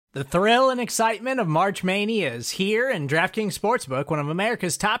The thrill and excitement of March Mania is here, and DraftKings Sportsbook, one of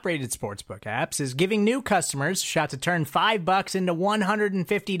America's top-rated sportsbook apps, is giving new customers a shot to turn $5 into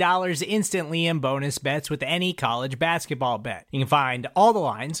 $150 instantly in bonus bets with any college basketball bet. You can find all the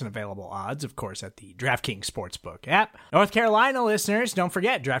lines and available odds, of course, at the DraftKings Sportsbook app. North Carolina listeners, don't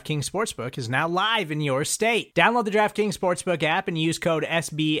forget, DraftKings Sportsbook is now live in your state. Download the DraftKings Sportsbook app and use code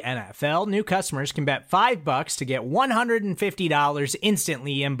SBNFL. New customers can bet $5 to get $150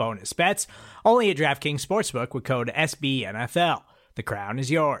 instantly in bonus bets, only at DraftKings Sportsbook with code SBNFL. The crown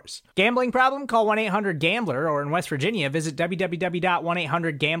is yours. Gambling problem? Call 1-800-GAMBLER, or in West Virginia, visit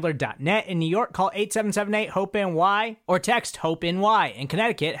www.1800gambler.net. In New York, call 877-8-HOPE-NY or text HOPE-NY. In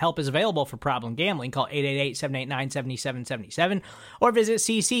Connecticut, help is available for problem gambling. Call 888-789-7777 or visit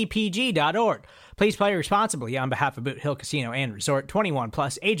ccpg.org. Please play responsibly on behalf of Boot Hill Casino and Resort. 21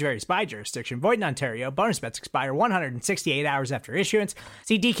 plus, age varies by jurisdiction. Void in Ontario. Bonus bets expire 168 hours after issuance.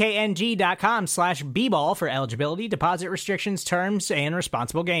 See dkng.com/bball for eligibility, deposit restrictions, terms, and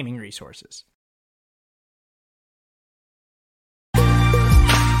responsible gaming resources.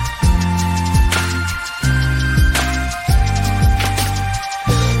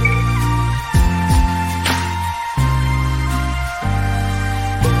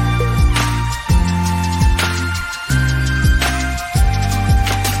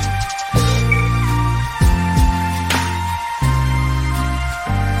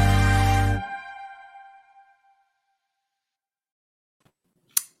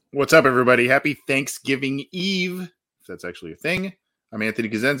 What's up, everybody? Happy Thanksgiving Eve, if that's actually a thing. I'm Anthony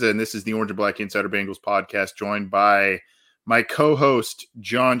Cosenza, and this is the Orange and Black Insider Bengals podcast, joined by my co-host,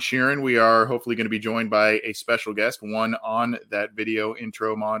 John Sheeran. We are hopefully going to be joined by a special guest, one on that video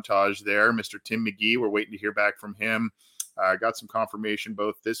intro montage there, Mr. Tim McGee. We're waiting to hear back from him. Got some confirmation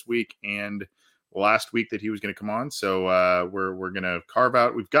both this week and last week that he was going to come on, so we're going to carve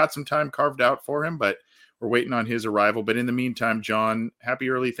out. We've got some time carved out for him, but we're waiting on his arrival. But in the meantime, John, happy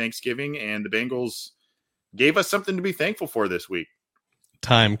early Thanksgiving. And the Bengals gave us something to be thankful for this week.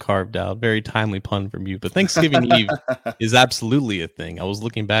 Time carved out. Very timely pun from you. But Thanksgiving Eve is absolutely a thing. I was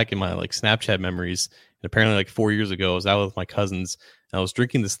looking back in my Snapchat memories. And apparently 4 years ago, I was out with my cousins. And I was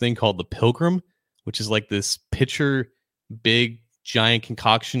drinking this thing called the Pilgrim, which is like this pitcher, big, giant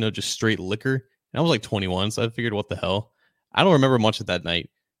concoction of just straight liquor. And I was 21, so I figured, what the hell? I don't remember much of that night.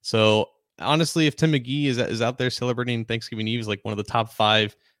 So honestly, if Tim McGee is out there celebrating Thanksgiving Eve as one of the top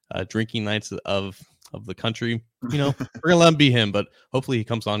 5 drinking nights of the country, we're gonna let him be him. But hopefully he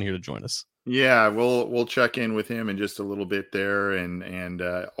comes on here to join us. Yeah, we'll check in with him in just a little bit there, and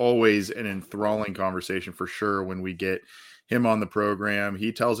always an enthralling conversation for sure when we get him on the program.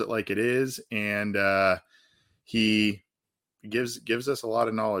 He tells it like it is, and he gives us a lot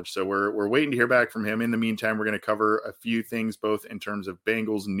of knowledge. So we're waiting to hear back from him. In the meantime, we're going to cover a few things, both in terms of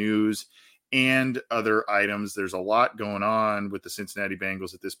Bengals news and other items. There's a lot going on with the Cincinnati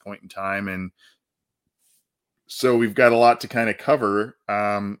Bengals at this point in time, and so we've got a lot to kind of cover.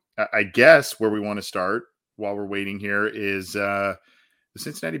 I guess where we want to start while we're waiting here is the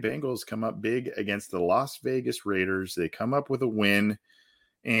Cincinnati Bengals come up big against the Las Vegas Raiders. They come up with a win,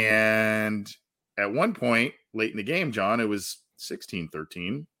 and at one point late in the game, John, it was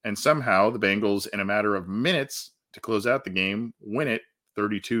 16-13, and somehow the Bengals, in a matter of minutes to close out the game, win it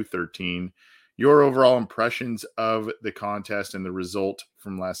 32-13. Your overall impressions of the contest and the result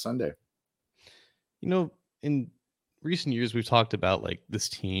from last Sunday? In recent years, we've talked about this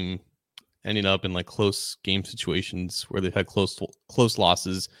team ending up in close game situations where they've had close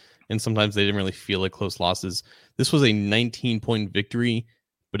losses, and sometimes they didn't really feel like close losses. This was a 19-point victory,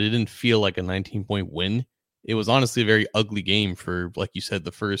 but it didn't feel like a 19-point win. It was honestly a very ugly game for, like you said,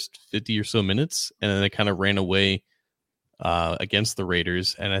 the first 50 or so minutes, and then it kind of ran away against the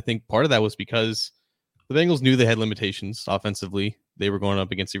Raiders. And I think part of that was because the Bengals knew they had limitations offensively. They were going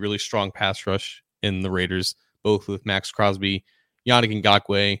up against a really strong pass rush in the Raiders, both with Max Crosby, Yannick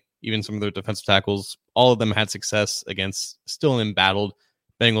Ngakoue, even some of their defensive tackles. All of them had success against still an embattled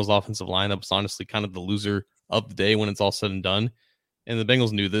Bengals offensive lineup. It's honestly kind of the loser of the day when it's all said and done. And the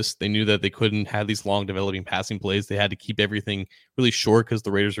Bengals knew this. They knew that they couldn't have these long developing passing plays. They had to keep everything really short because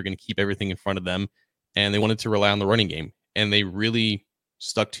the Raiders were going to keep everything in front of them. And they wanted to rely on the running game. And they really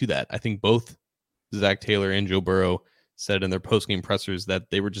stuck to that. I think both Zach Taylor and Joe Burrow said in their post-game pressers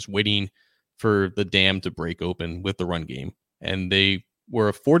that they were just waiting for the dam to break open with the run game. And they were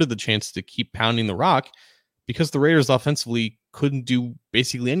afforded the chance to keep pounding the rock because the Raiders offensively couldn't do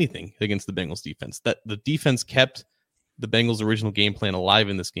basically anything against the Bengals defense. That the defense kept the Bengals' original game plan alive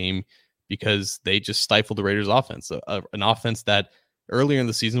in this game because they just stifled the Raiders' offense. An offense that earlier in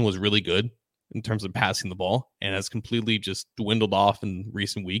the season was really good. in terms of passing the ball and has completely just dwindled off in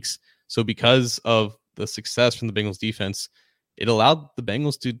recent weeks. So because of the success from the Bengals defense, it allowed the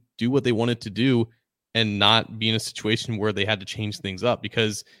Bengals to do what they wanted to do and not be in a situation where they had to change things up.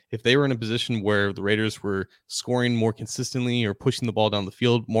 Because if they were in a position where the Raiders were scoring more consistently or pushing the ball down the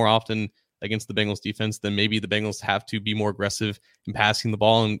field more often against the Bengals defense, then maybe the Bengals have to be more aggressive in passing the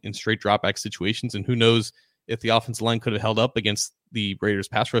ball in straight dropback situations. And who knows if the offensive line could have held up against the Raiders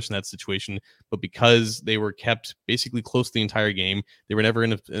pass rush in that situation. But because they were kept basically close the entire game, they were never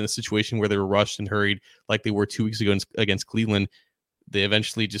in a situation where they were rushed and hurried like they were 2 weeks ago against Cleveland. They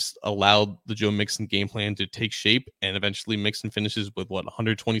eventually just allowed the Joe Mixon game plan to take shape, and eventually Mixon finishes with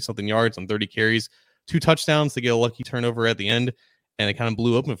 120 something yards on 30 carries, 2 touchdowns. They get a lucky turnover at the end, and it kind of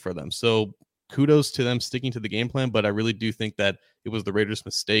blew open for them. So kudos to them sticking to the game plan, but I really do think that it was the Raiders'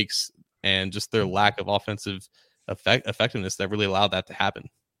 mistakes and just their lack of offensive effectiveness that really allowed that to happen.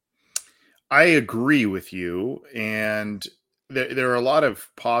 I agree with you, and there are a lot of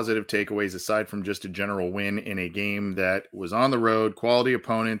positive takeaways aside from just a general win in a game that was on the road, quality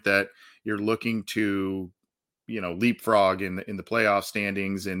opponent that you're looking to, leapfrog in the playoff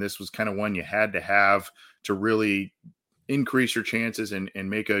standings. And this was kind of one you had to have to really increase your chances and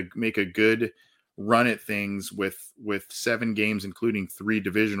make a good run at things with 7 games, including 3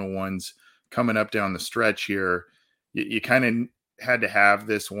 divisional ones coming up down the stretch here. You kind of had to have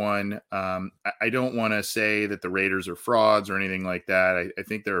this one. I don't want to say that the Raiders are frauds or anything like that. I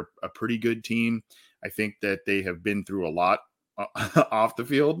think they're a pretty good team. I think that they have been through a lot off the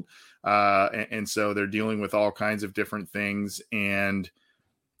field. And so they're dealing with all kinds of different things. And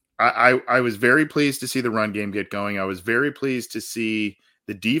I was very pleased to see the run game get going. I was very pleased to see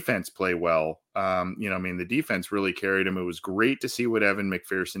the defense play well. The defense really carried them. It was great to see what Evan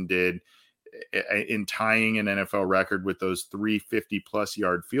McPherson did in tying an NFL record with those 350-plus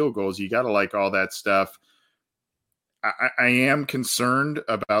yard field goals. You got to like all that stuff. I am concerned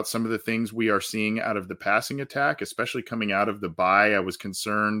about some of the things we are seeing out of the passing attack, especially coming out of the bye. I was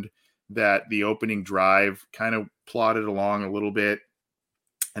concerned that the opening drive kind of plodded along a little bit.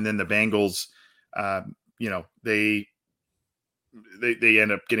 And then the Bengals, they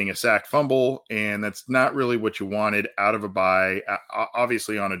end up getting a sack fumble, and that's not really what you wanted out of a bye.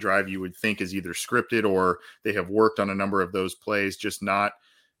 Obviously, on a drive you would think is either scripted or they have worked on a number of those plays, just not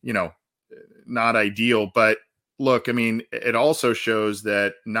ideal. But look, it also shows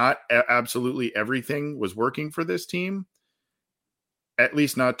that not absolutely everything was working for this team, at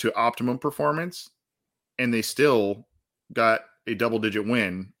least not to optimum performance, and they still got a double-digit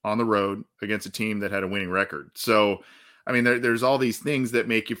win on the road against a team that had a winning record. So, there's all these things that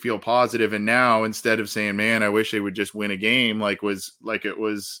make you feel positive. And now, instead of saying, man, I wish they would just win a game like it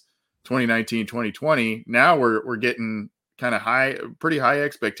was 2019, 2020, now we're getting kind of pretty high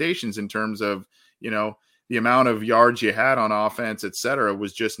expectations in terms of, the amount of yards you had on offense, et cetera,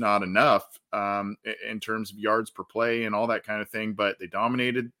 was just not enough in terms of yards per play and all that kind of thing. But they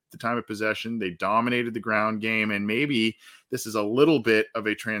dominated the time of possession. They dominated the ground game. And maybe this is a little bit of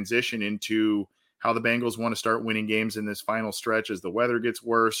a transition into how the Bengals want to start winning games in this final stretch as the weather gets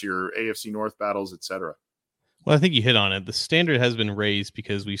worse, your AFC North battles, et cetera. Well, I think you hit on it. The standard has been raised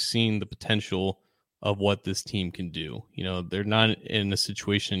because we've seen the potential of what this team can do. They're not in a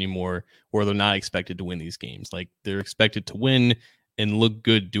situation anymore where they're not expected to win these games. Like, they're expected to win and look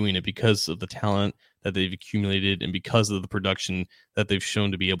good doing it because of the talent that they've accumulated and because of the production that they've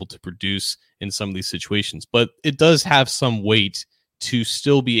shown to be able to produce in some of these situations. But it does have some weight to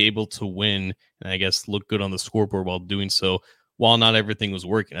still be able to win and I guess look good on the scoreboard while doing so, while not everything was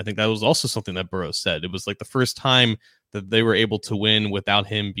working. I think that was also something that Burrow said. It was like the first time that they were able to win without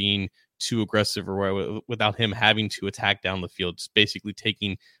him being too aggressive or without him having to attack down the field, just basically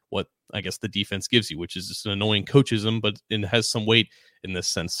taking what I guess the defense gives you, which is just an annoying coachism, but it has some weight in this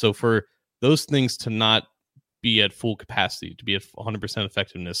sense. So for those things to not be at full capacity, to be at 100%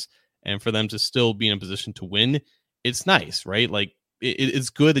 effectiveness, and for them to still be in a position to win, it's nice, right? Like, it's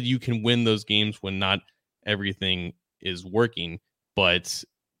good that you can win those games when not everything is working, but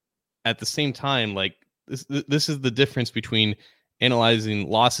at the same time, like, this is the difference between analyzing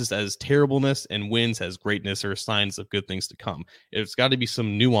losses as terribleness and wins as greatness or signs of good things to come. It's got to be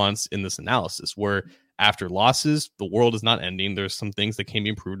some nuance in this analysis where after losses, the world is not ending. There's some things that can be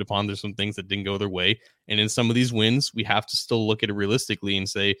improved upon. There's some things that didn't go their way. And in some of these wins, we have to still look at it realistically and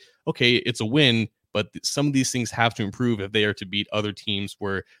say, okay, it's a win, but some of these things have to improve if they are to beat other teams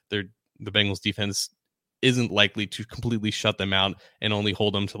where the Bengals defense isn't likely to completely shut them out and only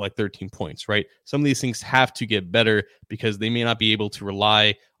hold them to like 13 points, right? Some of these things have to get better because they may not be able to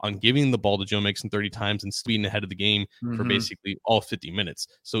rely on giving the ball to Joe Mixon 30 times and speeding ahead of the game for basically all 50 minutes.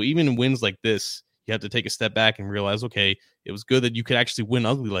 So even in wins like this, you have to take a step back and realize, okay, it was good that you could actually win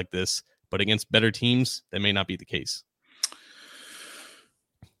ugly like this, but against better teams, that may not be the case.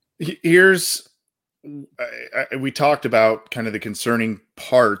 Here's, we talked about kind of the concerning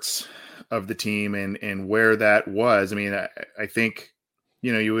parts of the team and where that was. I mean, I think,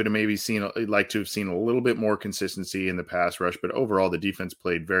 you would have maybe like to have seen a little bit more consistency in the pass rush, but overall the defense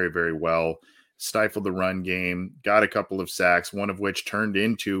played very, very well, stifled the run game, got a couple of sacks, one of which turned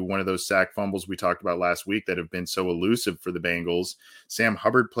into one of those sack fumbles we talked about last week that have been so elusive for the Bengals. Sam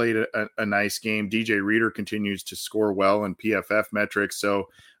Hubbard played a nice game. DJ Reader continues to score well in PFF metrics. So,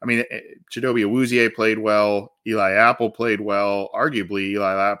 I mean, Chidobe Awuzie played well. Eli Apple played well. Arguably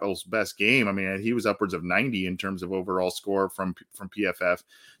Eli Apple's best game. I mean, he was upwards of 90 in terms of overall score from PFF.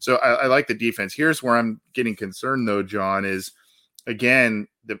 So I like the defense. Here's where I'm getting concerned though, John, is again,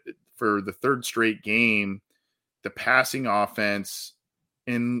 for the third straight game, the passing offense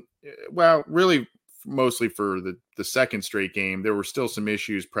really mostly for the second straight game, there were still some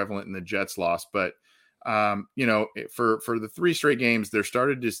issues prevalent in the Jets loss, but for the three straight games,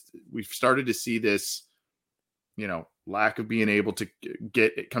 we've started to see this, lack of being able to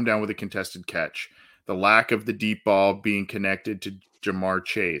come down with a contested catch, the lack of the deep ball being connected to Jamar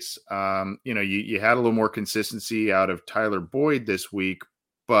Chase. You had a little more consistency out of Tyler Boyd this week,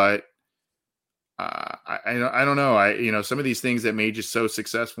 but I don't know. Some of these things that made you so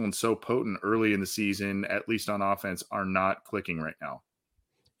successful and so potent early in the season, at least on offense, are not clicking right now.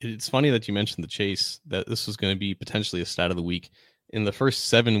 It's funny that you mentioned the chase, that this was going to be potentially a stat of the week. In the first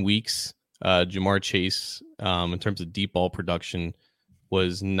 7 weeks, Jamar Chase, in terms of deep ball production,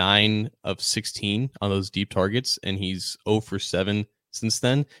 was 9 of 16 on those deep targets, and he's 0 for 7 since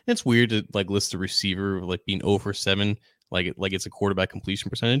then. And it's weird to like list a receiver like being 0 for 7, like it's a quarterback completion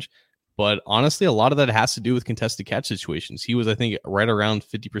percentage. But honestly, a lot of that has to do with contested catch situations. He was, I think, right around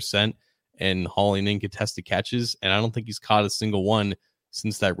 50% and hauling in contested catches, and I don't think he's caught a single one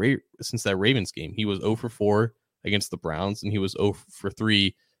since that Ravens game. He was 0 for 4 against the Browns, and he was 0 for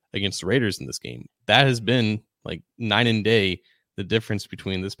 3 against the Raiders in this game. That has been like night and day, the difference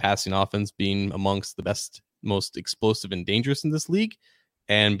between this passing offense being amongst the best, most explosive and dangerous in this league,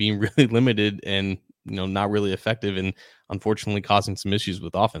 and being really limited and not really effective, and unfortunately causing some issues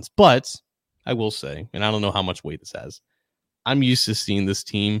with offense. But I will say, and I don't know how much weight this has, I'm used to seeing this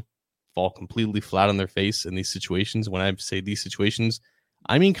team fall completely flat on their face in these situations. When I say these situations,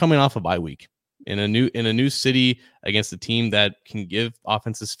 I mean coming off a bye week in a new city against a team that can give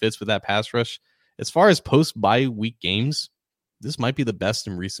offenses fits with that pass rush. As far as post bye week games, this might be the best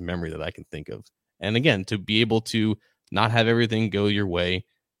in recent memory that I can think of. And again, to be able to not have everything go your way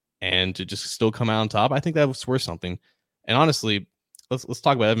and to just still come out on top, I think that was worth something. And honestly, let's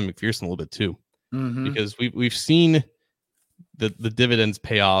talk about Evan McPherson a little bit too, because we've seen the dividends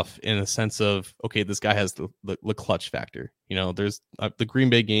pay off in a sense of, okay, this guy has the clutch factor. There's the Green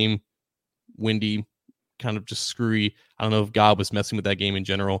Bay game, windy, kind of just screwy. I don't know if God was messing with that game in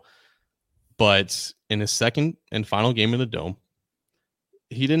general, but in his second and final game in the Dome,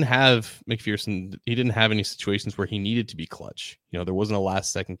 he didn't have McPherson. He didn't have any situations where he needed to be clutch. There wasn't a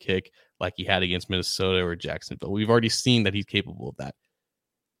last second kick like he had against Minnesota or Jacksonville. We've already seen that he's capable of that.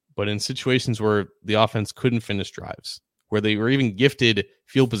 But in situations where the offense couldn't finish drives, where they were even gifted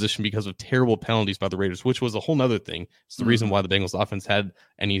field position because of terrible penalties by the Raiders, which was a whole nother thing. It's the reason why the Bengals offense had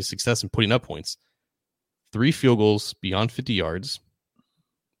any success in putting up points. 3 field goals beyond 50 yards,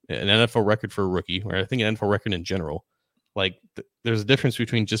 an NFL record for a rookie, or I think an NFL record in general. Like, there's a difference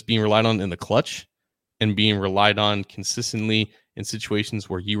between just being relied on in the clutch and being relied on consistently in situations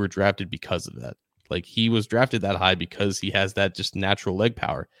where you were drafted because of that. Like, he was drafted that high because he has that just natural leg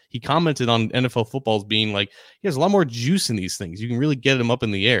power. He commented on NFL footballs being like, he has a lot more juice in these things. You can really get him up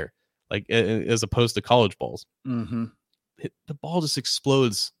in the air, like as opposed to college balls. The ball just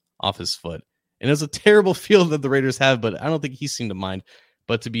explodes off his foot. And it's a terrible field that the Raiders have, but I don't think he seemed to mind.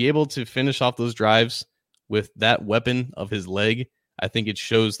 But to be able to finish off those drives with that weapon of his leg, I think it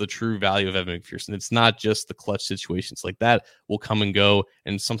shows the true value of Evan McPherson. It's not just the clutch situations like that will come and go,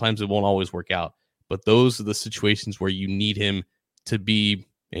 and sometimes it won't always work out. But those are the situations where you need him to be,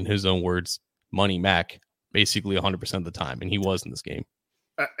 in his own words, Money Mac, basically 100% of the time. And he was in this game.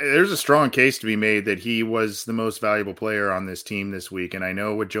 There's a strong case to be made that he was the most valuable player on this team this week. And I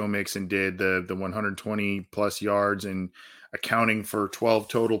know what Joe Mixon did, the 120 plus yards and accounting for 12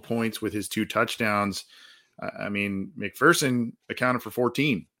 total points with his 2 touchdowns. I mean, McPherson accounted for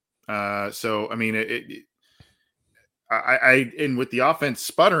 14. So, I mean, and with the offense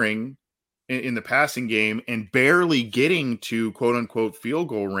sputtering in the passing game and barely getting to quote unquote field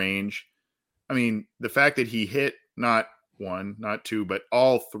goal range. I mean, the fact that he hit not one, not two, but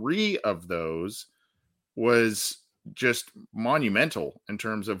all three of those was just monumental in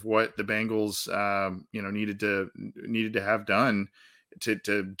terms of what the Bengals, needed to have done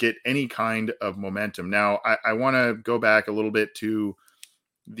to get any kind of momentum. Now, I want to go back a little bit to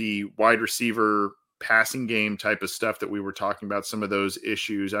the wide receiver passing game type of stuff that we were talking about, some of those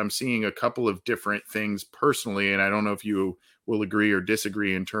issues. I'm seeing a couple of different things personally, and I don't know if you will agree or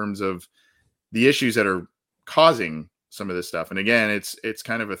disagree in terms of the issues that are causing some of this stuff. And again, it's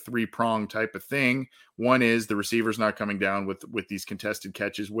kind of a three-pronged type of thing. One is the receivers not coming down with these contested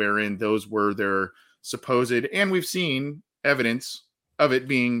catches, wherein those were their supposed, and we've seen evidence of it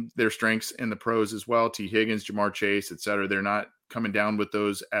being their strengths in the pros as well. T. Higgins, Jamar Chase, et cetera. They're not coming down with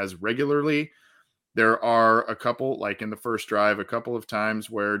those as regularly. There are a couple, like in the first drive, a couple of times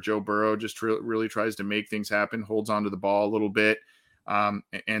where Joe Burrow just really tries to make things happen, holds onto the ball a little bit.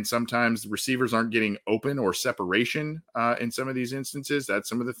 And sometimes the receivers aren't getting open or separation in some of these instances. That's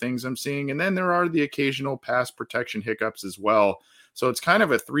some of the things I'm seeing. And then there are the occasional pass protection hiccups as well. So it's kind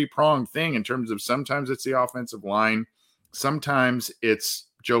of a three-pronged thing in terms of sometimes it's the offensive line. Sometimes it's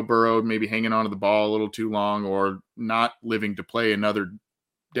Joe Burrow maybe hanging onto the ball a little too long or not living to play another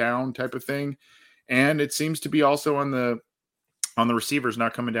down type of thing. And it seems to be also on the receivers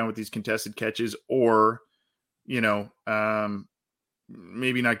not coming down with these contested catches or,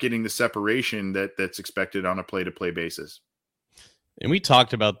 maybe not getting the separation that's expected on a play-to-play basis. And we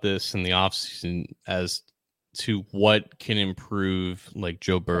talked about this in the offseason as to what can improve like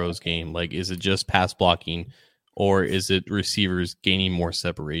Joe Burrow's game. Like, is it just pass blocking or is it receivers gaining more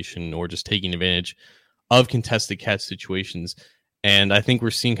separation or just taking advantage of contested catch situations? And I think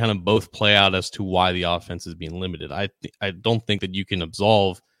we're seeing kind of both play out as to why the offense is being limited. I don't think that you can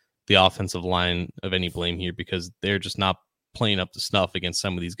absolve the offensive line of any blame here because they're just not playing up to snuff against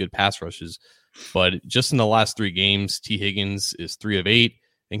some of these good pass rushes. But just in the last 3 games, T. Higgins is 3 of 8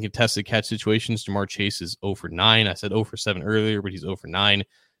 in contested catch situations. Jamar Chase is 0 for 9. I said 0 for 7 earlier, but he's 0 for 9.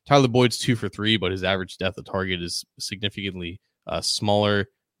 Tyler Boyd's 2 for 3, but his average depth of target is significantly smaller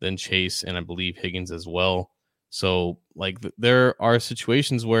than Chase and I believe Higgins as well. So, like, there are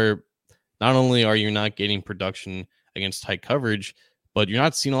situations where not only are you not getting production against tight coverage, but you're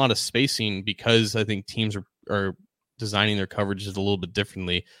not seeing a lot of spacing because I think teams are designing their coverages a little bit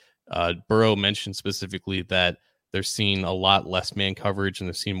differently. Burrow mentioned specifically that they're seeing a lot less man coverage and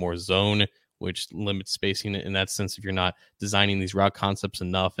they're seeing more zone, which limits spacing in that sense if you're not designing these route concepts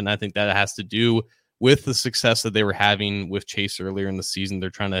enough. And I think that has to do with the success that they were having with Chase earlier in the season.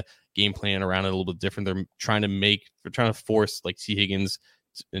 They're trying to game plan around it a little bit different. They're trying to force like T. Higgins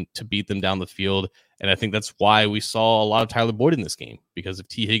to beat them down the field. And I think that's why we saw a lot of Tyler Boyd in this game, because if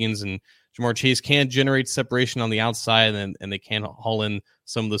T. Higgins and Jamar Chase can generate separation on the outside and they can haul in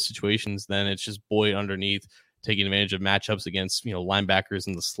some of those situations, then it's just Boyd underneath taking advantage of matchups against, linebackers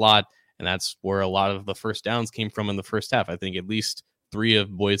in the slot. And that's where a lot of the first downs came from in the first half. I think at least 3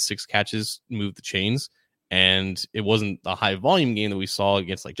 of Boyd's 6 catches moved the chains. And it wasn't a high volume game that we saw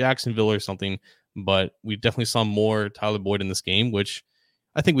against like Jacksonville or something, but we definitely saw more Tyler Boyd in this game, which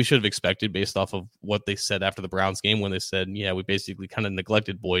I think we should have expected based off of what they said after the Browns game when they said, yeah, we basically kind of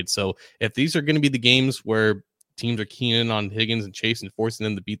neglected Boyd. So if these are going to be the games where teams are keen in on Higgins and Chase and forcing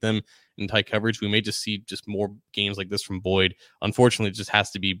them to beat them in tight coverage, we may just see just more games like this from Boyd. Unfortunately, it just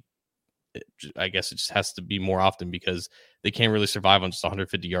has to be more often because they can't really survive on just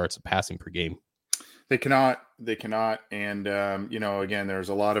 150 yards of passing per game. They cannot. And, again, there's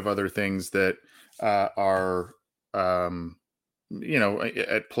a lot of other things that are, at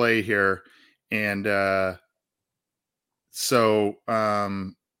play here. And so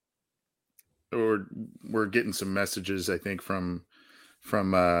we're getting some messages, I think, from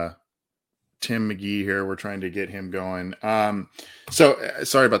Tim McGee here. We're trying to get him going. So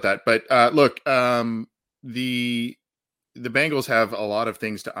sorry about that. But look, the Bengals have a lot of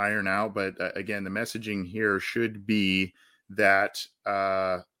things to iron out. But again, the messaging here should be that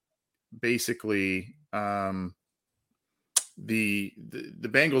basically the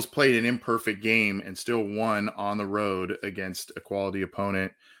Bengals played an imperfect game and still won on the road against a quality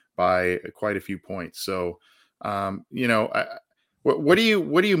opponent by quite a few points. So, what do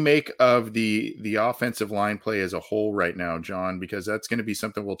you make of the offensive line play as a whole right now, John? Because that's going to be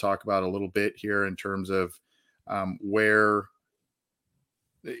something we'll talk about a little bit here in terms of where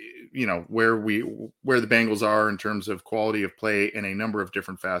where the Bengals are in terms of quality of play in a number of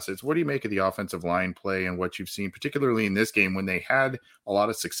different facets. What do you make of the offensive line play and what you've seen, particularly in this game when they had a lot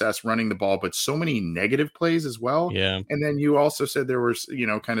of success running the ball, but so many negative plays as well? Yeah. And then you also said there was,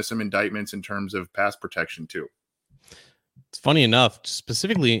 kind of some indictments in terms of pass protection too. It's funny enough,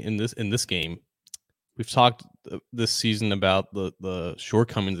 specifically in this game, we've talked this season about the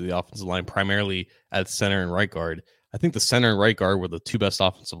shortcomings of the offensive line, primarily at center and right guard. I think the center and right guard were the two best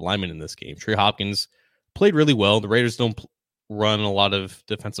offensive linemen in this game. Trey Hopkins played really well. The Raiders don't run a lot of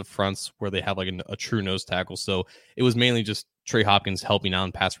defensive fronts where they have like a true nose tackle. So it was mainly just Trey Hopkins helping out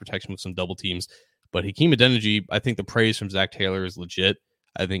in pass protection with some double teams. But Hakeem Adeniji, I think the praise from Zach Taylor is legit.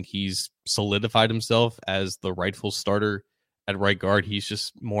 I think he's solidified himself as the rightful starter at right guard. He's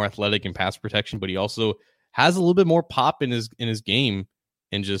just more athletic in pass protection, but he also has a little bit more pop in his game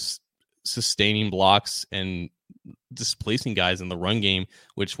and just sustaining blocks and displacing guys in the run game,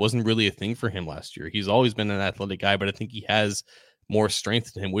 which wasn't really a thing for him last year. He's always been an athletic guy, but I think he has more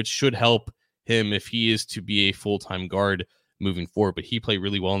strength to him, which should help him if he is to be a full-time guard moving forward. But he played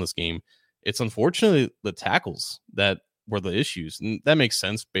really well in this game. It's unfortunately the tackles that were the issues, and that makes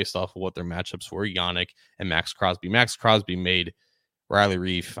sense based off of what their matchups were. Yannick and Max Crosby. Max Crosby made Riley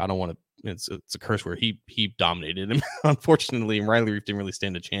Reif, I don't want to, it's a curse word. He dominated him, unfortunately, and Riley Reif didn't really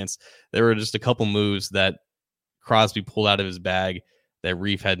stand a chance. There were just a couple moves that Crosby pulled out of his bag that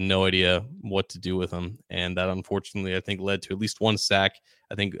Reif had no idea what to do with them, and that unfortunately I think led to at least one sack.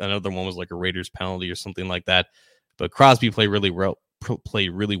 I think another one was like a Raiders penalty or something like that. But Crosby played really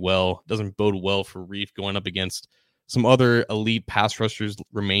well. Doesn't bode well for Reif going up against some other elite pass rushers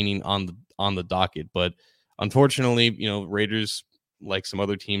remaining on the docket. But unfortunately, Raiders, like some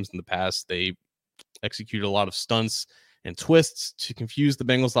other teams in the past, they executed a lot of stunts and twists to confuse the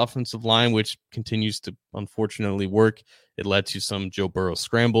Bengals offensive line, which continues to unfortunately work. It led to some Joe Burrow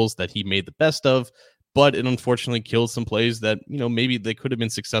scrambles that he made the best of, but it unfortunately killed some plays that, maybe they could have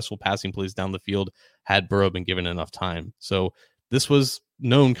been successful passing plays down the field had Burrow been given enough time. So this was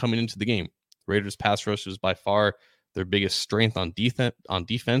known coming into the game. Raiders pass rush was by far their biggest strength on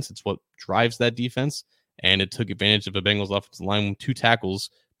defense. It's what drives that defense. And it took advantage of a Bengals offensive line with two tackles.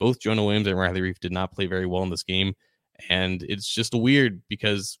 Both Jonah Williams and Riley Reif did not play very well in this game. And it's just weird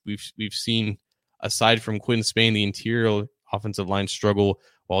because we've seen, aside from Quinn Spain, the interior offensive line struggle,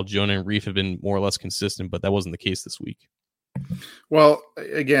 while Jonah and Reif have been more or less consistent, but that wasn't the case this week. Well,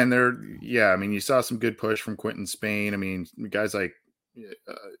 again, you saw some good push from Quentin Spain. I mean, guys like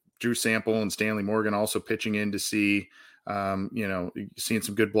Drew Sample and Stanley Morgan also pitching in to see, seeing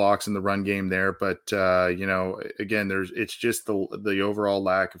some good blocks in the run game there. But, again, it's just the overall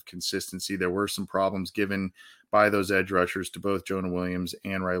lack of consistency. There were some problems given by those edge rushers to both Jonah Williams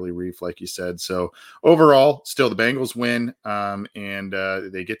and Riley Reif, like you said. So overall, still the Bengals win, and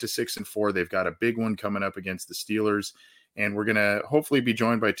they get to 6-4. They've got a big one coming up against the Steelers. And we're going to hopefully be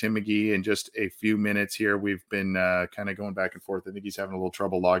joined by Tim McGee in just a few minutes here. We've been kind of going back and forth. I think he's having a little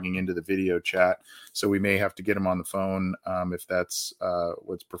trouble logging into the video chat, so we may have to get him on the phone if that's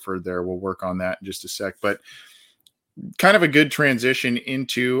what's preferred there. We'll work on that in just a sec. But kind of a good transition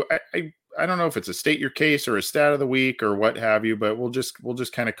into I don't know if it's a state your case or a stat of the week or what have you, but we'll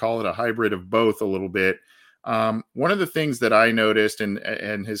just kind of call it a hybrid of both a little bit. One of the things that I noticed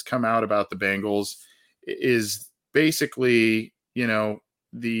and has come out about the Bengals is basically,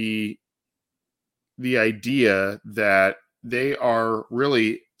 the idea that they are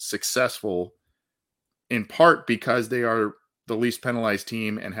really successful in part because they are the least penalized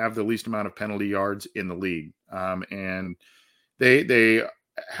team and have the least amount of penalty yards in the league. And they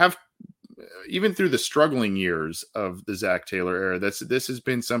have, even through the struggling years of the Zach Taylor era, this has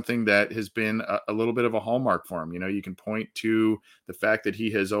been something that has been a little bit of a hallmark for him. You can point to the fact that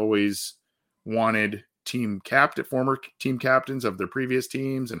he has always wanted former team captains of their previous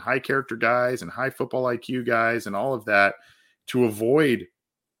teams and high character guys and high football IQ guys and all of that to avoid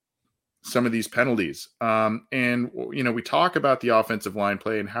some of these penalties. And we talk about the offensive line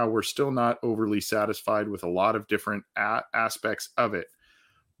play and how we're still not overly satisfied with a lot of different aspects of it.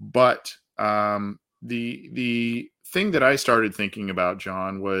 But the thing that I started thinking about,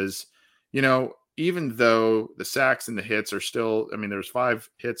 John, was, even though the sacks and the hits are still, there's 5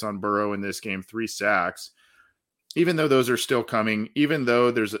 hits on Burrow in this game, 3 sacks, even though those are still coming, even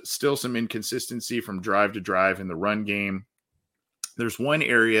though there's still some inconsistency from drive to drive in the run game, there's one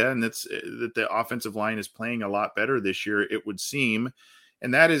area, and that's that the offensive line is playing a lot better this year, it would seem,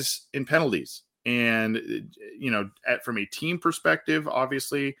 and that is in penalties. And, from a team perspective,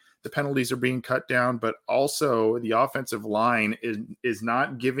 obviously the penalties are being cut down, but also the offensive line is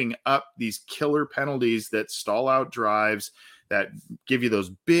not giving up these killer penalties that stall out drives, that give you those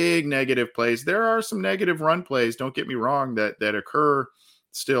big negative plays. There are some negative run plays, don't get me wrong, that occur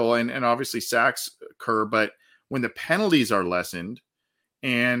still, and obviously sacks occur, but when the penalties are lessened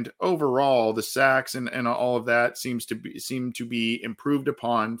and overall the sacks and all of that seem to be improved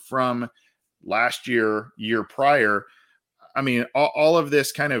upon from last year prior. I mean, all of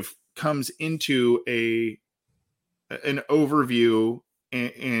this kind of comes into an overview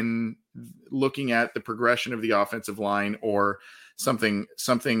in looking at the progression of the offensive line, or something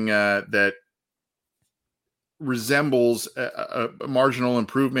that resembles a marginal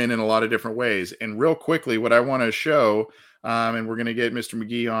improvement in a lot of different ways. And real quickly, what I want to show, and we're going to get Mr.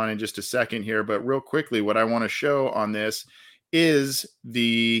 McGee on in just a second here, but real quickly, what I want to show on this is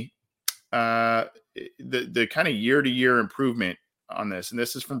the kind of year-to-year improvement on this. And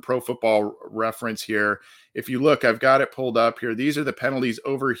this is from Pro Football Reference here. If you look, I've got it pulled up here. These are the penalties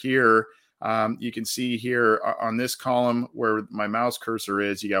over here. You can see here on this column where my mouse cursor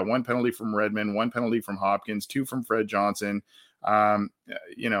is, you got 1 penalty from Redmond, 1 penalty from Hopkins, 2 from Fred Johnson.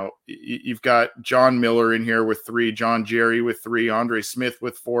 You've got John Miller in here with 3, John Jerry with 3, Andre Smith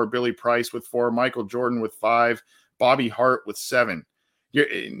with 4, Billy Price with 4, Michael Jordan with 5, Bobby Hart with 7.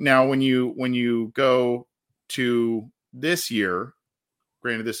 Now, when you go to this year,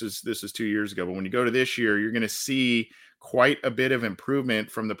 granted, this is 2 years ago, but when you go to this year, you're going to see quite a bit of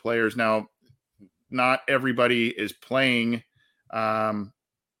improvement from the players. Now, not everybody is playing. Let's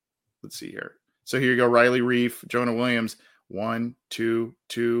see here. So here you go. Riley Reef, Jonah Williams, 1, 2,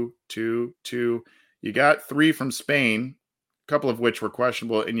 2, 2, 2. You got 3 from Spain, a couple of which were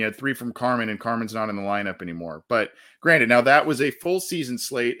questionable, and you had 3 from Carmen, and Carmen's not in the lineup anymore. But granted, now that was a full season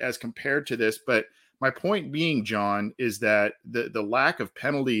slate as compared to this, but my point being, John, is that the lack of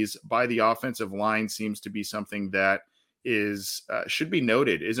penalties by the offensive line seems to be something that is should be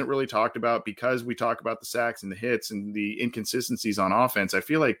noted, isn't really talked about, because we talk about the sacks and the hits and the inconsistencies on offense. I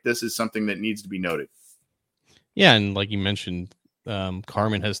feel like this is something that needs to be noted. Yeah, and like you mentioned,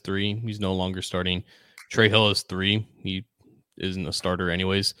 Carmen has 3. He's no longer starting. Trey Hill has 3. He isn't a starter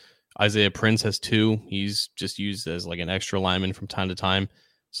anyways. Isaiah Prince has 2. He's just used as like an extra lineman from time to time.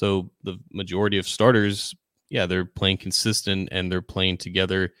 So the majority of starters, yeah, they're playing consistent and they're playing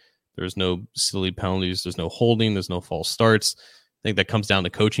together. There's no silly penalties. There's no holding. There's no false starts. I think that comes down to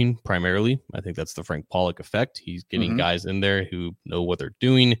coaching primarily. I think that's the Frank Pollock effect. He's getting guys in there who know what they're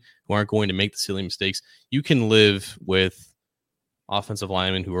doing, who aren't going to make the silly mistakes. You can live with offensive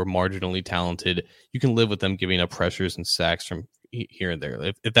linemen who are marginally talented. You can live with them giving up pressures and sacks from here and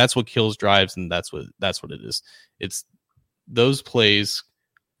there. If that's what kills drives, then that's what it is. It's those plays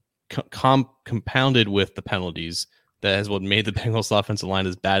compounded with the penalties that is what made the Bengals offensive line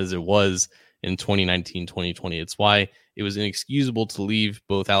as bad as it was in 2019, 2020. It's why it was inexcusable to leave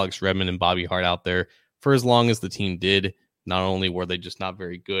both Alex Redmond and Bobby Hart out there for as long as the team did. Not only were they just not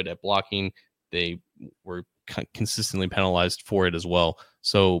very good at blocking, they were consistently penalized for it as well.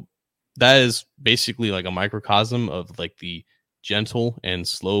 So that is basically like a microcosm of like the gentle and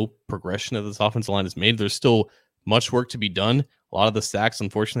slow progression that this offensive line has made. There's still much work to be done. A lot of the sacks,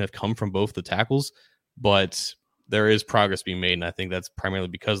 unfortunately, have come from both the tackles, but there is progress being made, and I think that's primarily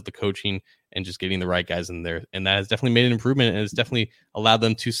because of the coaching and just getting the right guys in there. And that has definitely made an improvement, and it's definitely allowed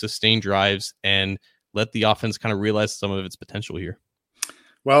them to sustain drives and let the offense kind of realize some of its potential here.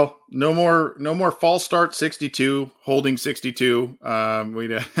 Well, no more false start 62, holding 62. We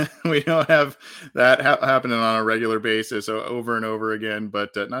don't have that happening on a regular basis over and over again,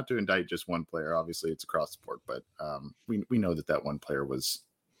 but not to indict just one player. Obviously, it's across the board, but we know that one player was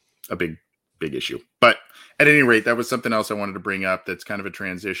a big issue. But at any rate, that was something else I wanted to bring up. That's kind of a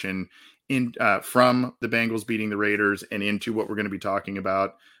transition in from the Bengals beating the Raiders and into what we're going to be talking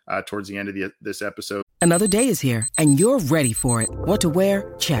about towards the end of this episode. Another day is here, and you're ready for it. What to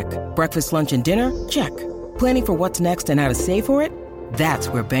wear? Check. Breakfast, lunch, and dinner? Check. Planning for what's next and how to save for it? That's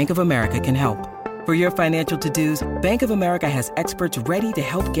where Bank of America can help. For your financial to-dos, Bank of America has experts ready to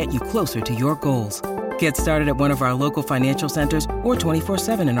help get you closer to your goals. Get started at one of our local financial centers or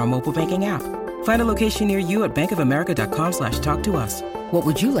 24/7 in our mobile banking app. Find a location near you at bankofamerica.com/talktous. What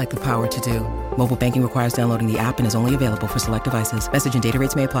would you like the power to do? Mobile banking requires downloading the app and is only available for select devices. Message and data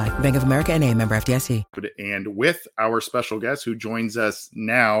rates may apply. Bank of America NA, member FDIC. And with our special guest who joins us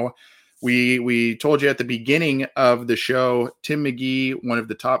now, we told you at the beginning of the show, Tim McGee, one of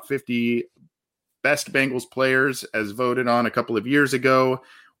the top 50 best Bengals players, as voted on a couple of years ago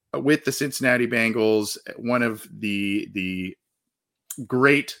with the Cincinnati Bengals, one of the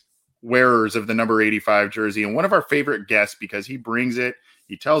great wearers of the number 85 jersey, and one of our favorite guests because he brings it,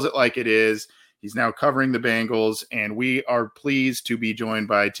 he tells it like it is. He's now covering the Bengals, and we are pleased to be joined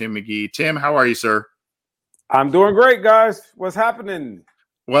by Tim McGee. Tim, how are you, sir? I'm doing great, guys. What's happening?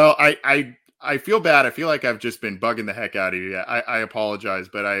 Well, I feel bad. I feel like I've just been bugging the heck out of you. I apologize,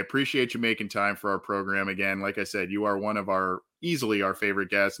 but I appreciate you making time for our program again. Like I said, you are one of easily our favorite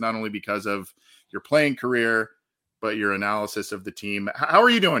guests, not only because of your playing career, but your analysis of the team. How are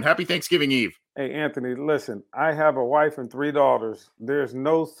you doing? Happy Thanksgiving Eve. Hey, Anthony, listen, I have a wife and 3 daughters. There's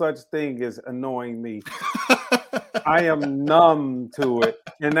no such thing as annoying me. I am numb to it.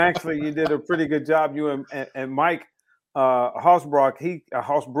 And actually, you did a pretty good job. You and Mike Hausbrook, he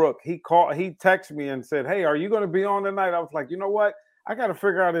texted me and said, "Hey, are you going to be on tonight?" I was like, you know what? I got to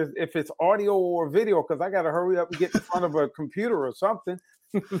figure out if it's audio or video because I got to hurry up and get in front of a computer or something.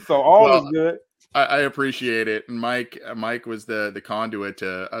 So all is good. I appreciate it. And Mike was the conduit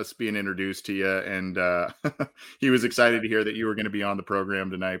to us being introduced to you. And he was excited to hear that you were going to be on the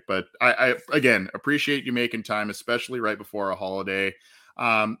program tonight. But I again, appreciate you making time, especially right before a holiday.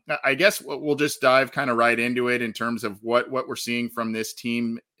 I guess we'll just dive kind of right into it in terms of what we're seeing from this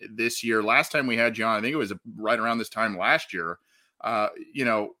team this year. Last time we had you on, I think it was right around this time last year.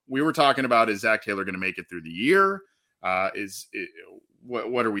 We were talking about, is Zach Taylor going to make it through the year?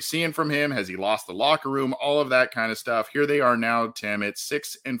 What are we seeing from him? Has he lost the locker room? All of that kind of stuff. Here they are now, Tim, at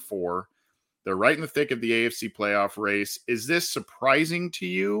 6-4. They're right in the thick of the AFC playoff race. Is this surprising to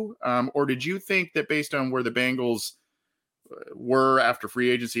you? Or did you think that based on where the Bengals were after free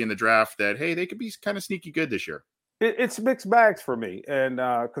agency in the draft that, hey, they could be kind of sneaky good this year? It's mixed bags for me. And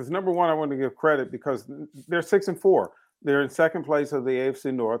because number one, I want to give credit because they're 6-4. They're in second place of the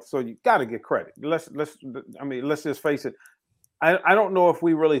AFC North. So you got to get credit. Let's just face it. I don't know if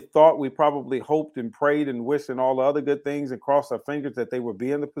we really thought, we probably hoped and prayed and wished and all the other good things and crossed our fingers that they would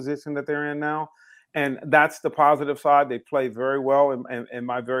be in the position that they're in now. And that's the positive side. They play very well in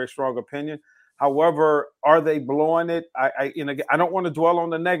my very strong opinion. However, are they blowing it? I don't want to dwell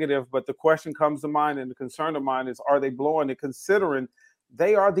on the negative, but the question comes to mind and the concern of mine is, are they blowing it considering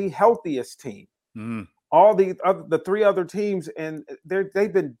they are the healthiest team? Mm. All the 3 other teams, and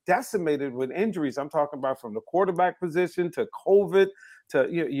they've been decimated with injuries. I'm talking about from the quarterback position to COVID to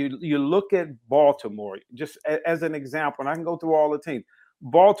you look at Baltimore just as an example, and I can go through all the teams.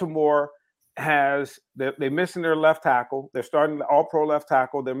 Baltimore they're missing their left tackle. They're starting the all-pro left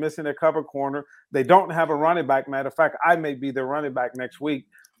tackle. They're missing their cover corner. They don't have a running back. Matter of fact, I may be their running back next week.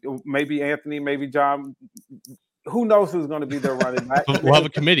 Maybe Anthony, maybe John. Who knows who's going to be their running back? We'll have a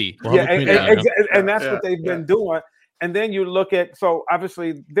committee. And that's what they've been doing. And then you look at, so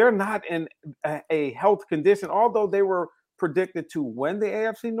obviously they're not in a health condition, although they were predicted to win the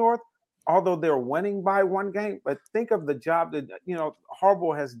AFC North, although they're winning by 1 game. But think of the job that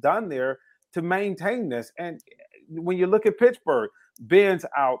Harbaugh has done there to maintain this. And when you look at Pittsburgh, Ben's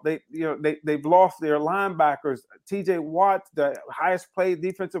out. They've lost their linebackers. TJ Watt, the highest paid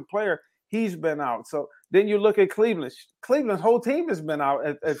defensive player, he's been out. So then you look at Cleveland. Cleveland's whole team has been out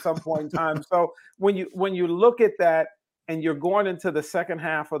at some point in time. So when you look at that and you're going into the second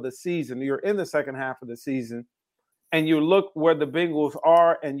half of the season, you're in the second half of the season, and you look where the Bengals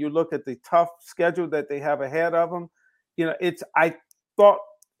are and you look at the tough schedule that they have ahead of them, I thought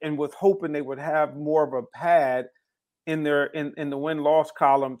and was hoping they would have more of a pad in the win-loss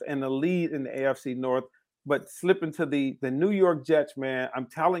columns and the lead in the AFC North. But slipping to the New York Jets, man, I'm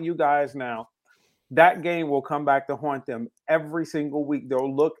telling you guys now, that game will come back to haunt them every single week.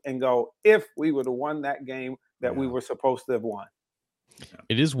 They'll look and go, if we would have won that game that we were supposed to have won.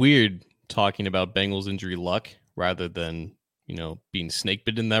 It is weird talking about Bengals injury luck rather than, being snake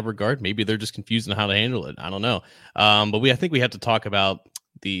bitten in that regard. Maybe they're just confused on how to handle it. I don't know. But I think we have to talk about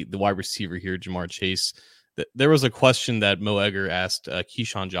the wide receiver here, Jamar Chase. There was a question that Mo Egger asked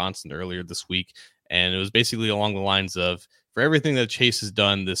Keyshawn Johnson earlier this week. And it was basically along the lines of, for everything that Chase has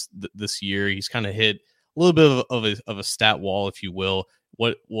done this year, he's kind of hit a little bit of a stat wall, if you will.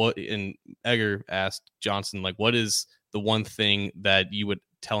 What and Egger asked Johnson, like, what is the one thing that you would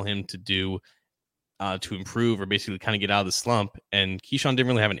tell him to do to improve or basically kind of get out of the slump? And Keyshawn didn't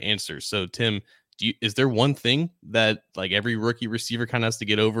really have an answer. So Tim, is there one thing that like every rookie receiver kind of has to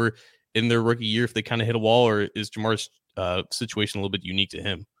get over in their rookie year if they kind of hit a wall, or is Jamar's situation a little bit unique to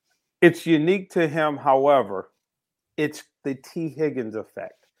him? It's unique to him. However, it's the T. Higgins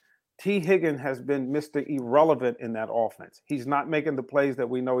effect. T. Higgins has been Mr. Irrelevant in that offense. He's not making the plays that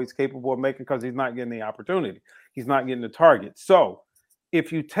we know he's capable of making because he's not getting the opportunity. He's not getting the target. So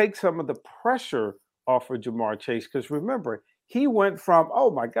if you take some of the pressure off of Jamar Chase, because remember, he went from, oh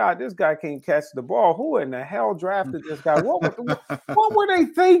my God, this guy can't catch the ball. Who in the hell drafted this guy? What were they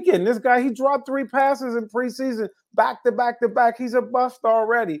thinking? This guy, he dropped 3 passes in preseason, back to back to back. He's a bust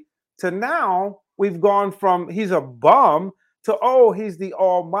already. To now, we've gone from he's a bum to, oh, he's the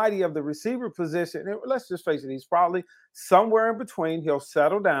almighty of the receiver position. And let's just face it, he's probably somewhere in between. He'll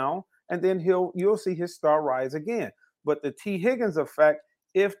settle down, and then you'll see his star rise again. But the T. Higgins effect,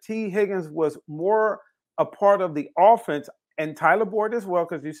 if T. Higgins was more a part of the offense, and Tyler Boyd as well,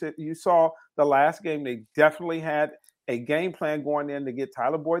 because you saw the last game, they definitely had a game plan going in to get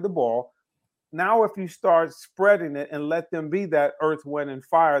Tyler Boyd the ball. Now, if you start spreading it and let them be that earth, wind, and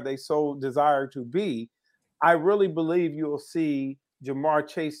fire they so desire to be, I really believe you'll see Jamar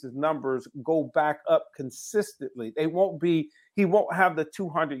Chase's numbers go back up consistently. He won't have the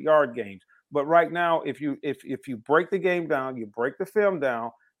 200-yard games. But right now, if you break the game down, you break the film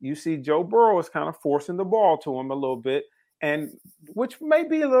down, you see Joe Burrow is kind of forcing the ball to him a little bit, and which may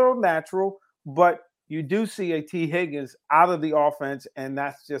be a little natural, but you do see a T. Higgins out of the offense, and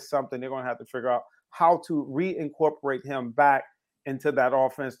that's just something they're going to have to figure out how to reincorporate him back into that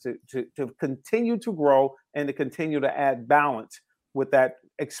offense to continue to grow and to continue to add balance with that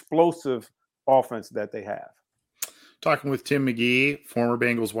explosive offense that they have. Talking with Tim McGee, former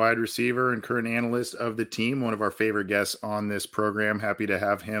Bengals wide receiver and current analyst of the team, one of our favorite guests on this program. Happy to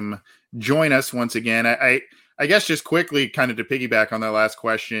have him join us once again. I guess just quickly, kind of to piggyback on that last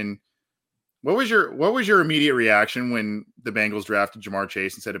question, what was your immediate reaction when the Bengals drafted Jamar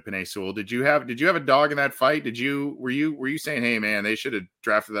Chase instead of Penei Sewell? Did you have a dog in that fight? Were you saying, hey man, they should have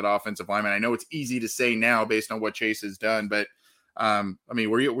drafted that offensive lineman? I know it's easy to say now based on what Chase has done, but I mean,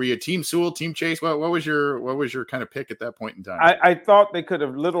 were you team Sewell, team Chase? What was your kind of pick at that point in time? I thought they could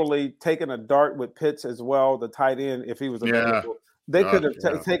have literally taken a dart with Pitts as well, the tight end, if he was available. Yeah. They could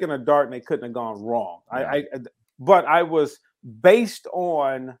have taken a dart and they couldn't have gone wrong. Yeah. But I was based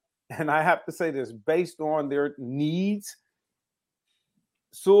on, and I have to say this, based on their needs,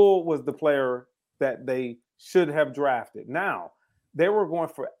 Sewell was the player that they should have drafted. Now, they were going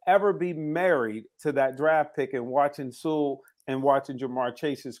to forever be married to that draft pick and watching Sewell and watching Jamar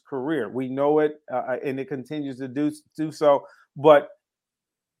Chase's career. We know it, and it continues to do so. But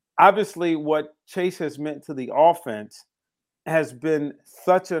obviously what Chase has meant to the offense has been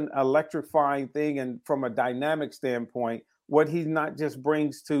such an electrifying thing. And from a dynamic standpoint, what he not just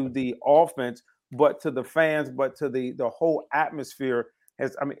brings to the offense, but to the fans, but to the whole atmosphere.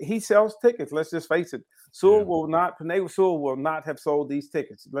 He sells tickets. Let's just face it. Penei Sewell will not have sold these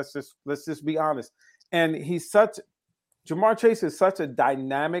tickets. Let's just be honest. And Jamar Chase is such a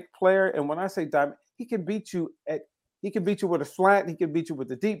dynamic player, and when I say dynamic, he can beat you with a slant, he can beat you with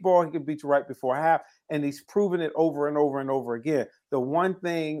the deep ball, he can beat you right before half, and he's proven it over and over and over again. The one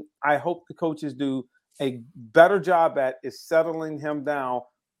thing I hope the coaches do a better job at is settling him down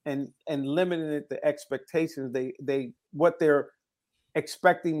and limiting the expectations. What they're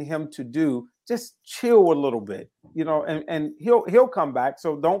expecting him to do. Just chill a little bit, and he'll come back.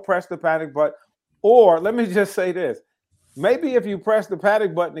 So don't press the panic button. Or let me just say this. Maybe if you press the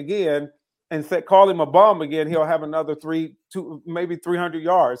panic button again and call him a bum again, he'll have another 300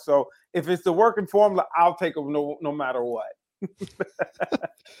 yards. So if it's the working formula, I'll take him no matter what.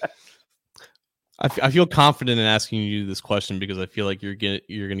 I feel confident in asking you this question because I feel like you're going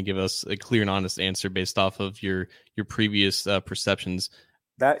to give us a clear and honest answer based off of your previous perceptions.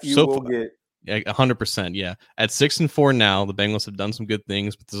 That you will get. 100%. Yeah. At 6-4 now, the Bengals have done some good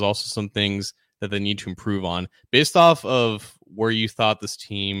things, but there's also some things that they need to improve on. Based off of where you thought this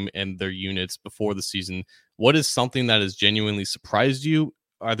team and their units before the season, what is something that has genuinely surprised you,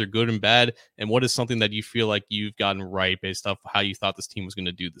 either good and bad, and what is something that you feel like you've gotten right based off how you thought this team was going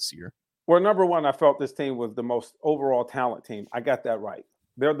to do this year? Well, number one, I felt this team was the most overall talent team. I got that right.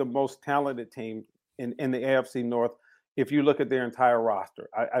 They're the most talented team in the AFC North. If you look at their entire roster,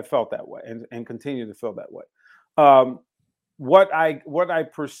 I felt that way and continue to feel that way. What I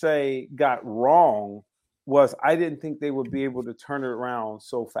per se got wrong was I didn't think they would be able to turn it around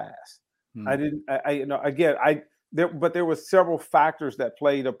so fast. But there were several factors that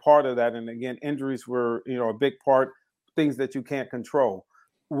played a part of that. And again, injuries were, a big part, things that you can't control.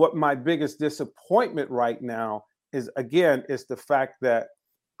 What my biggest disappointment right now is the fact that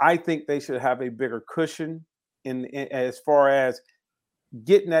I think they should have a bigger cushion in as far as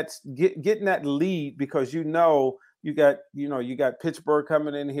getting that lead, because you got Pittsburgh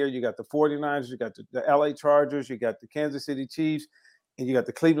coming in here, you got the 49ers, you got the LA Chargers, you got the Kansas City Chiefs, and you got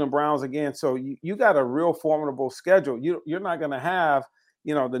the Cleveland Browns again. So you got a real formidable schedule. You're not going to have,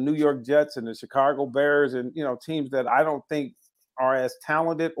 the New York Jets and the Chicago Bears and, teams that I don't think are as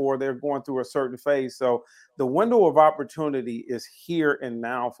talented or they're going through a certain phase. So the window of opportunity is here and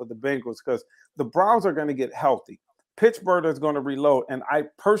now for the Bengals because the Browns are going to get healthy. Pittsburgh is going to reload. And I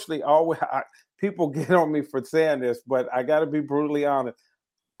personally people get on me for saying this, but I got to be brutally honest.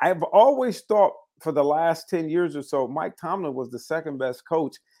 I've always thought for the last 10 years or so, Mike Tomlin was the second best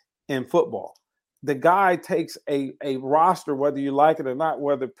coach in football. The guy takes a roster, whether you like it or not,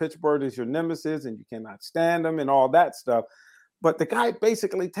 whether Pittsburgh is your nemesis and you cannot stand them and all that stuff. But the guy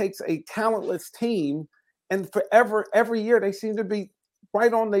basically takes a talentless team, and every year they seem to be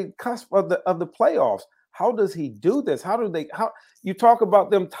right on the cusp of the playoffs. How does he do this? How you talk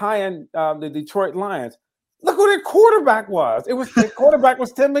about them tying the Detroit Lions? Look who their quarterback was. The quarterback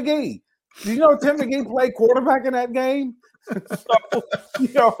was Tim McGee. Do you know Tim McGee played quarterback in that game?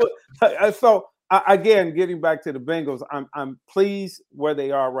 Again, getting back to the Bengals, I'm pleased where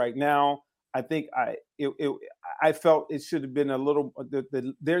they are right now. I think I felt it should have been a little.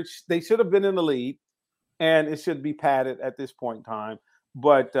 They should have been in the lead, and it should be padded at this point in time.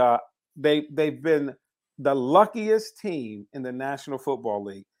 But they've been the luckiest team in the National Football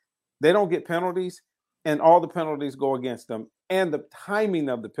League. They don't get penalties, and all the penalties go against them, and the timing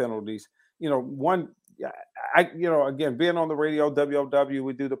of the penalties. Again, being on the radio, WOW,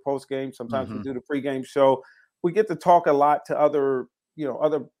 we do the post game. Sometimes we do the pregame show. We get to talk a lot to other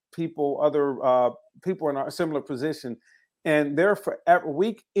people in a similar position, and they're forever,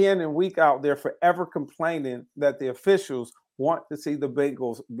 week in and week out, they're forever complaining that the officials want to see the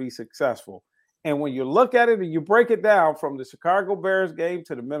Bengals be successful. And when you look at it and you break it down from the Chicago Bears game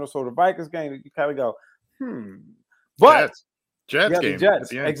to the Minnesota Vikings game, you kind of go, But Jets the game.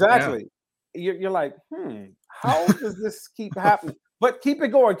 Jets, exactly. Yeah. You're like, how does this keep happening? But keep it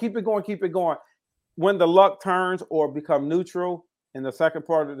going. When the luck turns or become neutral in the second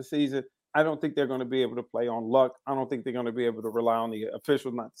part of the season, I don't think they're going to be able to play on luck. I don't think they're going to be able to rely on the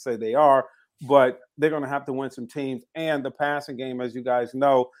officials, not to say they are, but they're going to have to win some teams. And the passing game, as you guys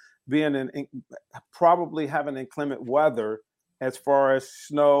know, probably having inclement weather as far as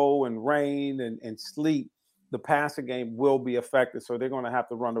snow and rain and sleet, the passing game will be affected. So they're going to have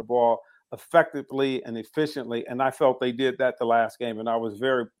to run the ball effectively and efficiently. And I felt they did that the last game. And I was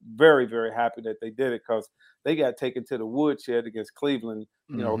very, very, very happy that they did it, because they got taken to the woodshed against Cleveland,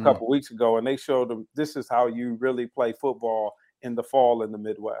 a couple weeks ago. And they showed them this is how you really play football in the fall in the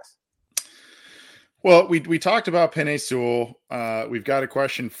Midwest. Well, we talked about Penei Sewell. We've got a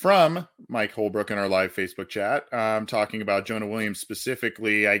question from Mike Holbrook in our live Facebook chat, talking about Jonah Williams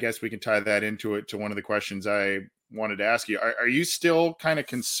specifically. I guess we can tie that into one of the questions I wanted to ask you. Are you still kind of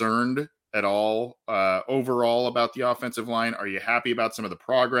concerned at all overall about the offensive line? Are you happy about some of the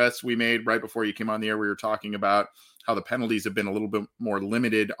progress we made? Right before you came on the air, we were talking about how the penalties have been a little bit more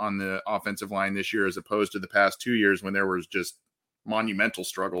limited on the offensive line this year as opposed to the past 2 years when there was just monumental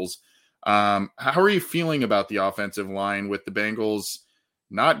struggles. How are you feeling about the offensive line with the Bengals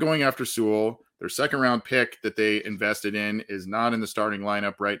not going after Sewell? Their second round pick that they invested in is not in the starting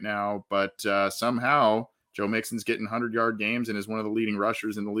lineup right now, but somehow Joe Mixon's getting 100-yard games and is one of the leading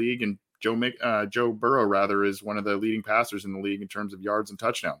rushers in the league. And Joe Burrow is one of the leading passers in the league in terms of yards and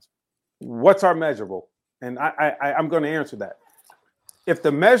touchdowns. What's our measurable? And I'm going to answer that. If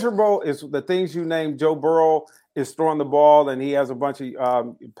the measurable is the things you named, Joe Burrow is throwing the ball and he has a bunch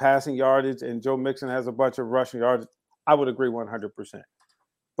of passing yardage and Joe Mixon has a bunch of rushing yardage, I would agree 100%.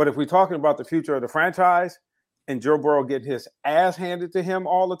 But if we're talking about the future of the franchise and Joe Burrow getting his ass handed to him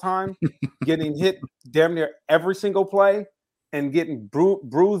all the time, getting hit damn near every single play and getting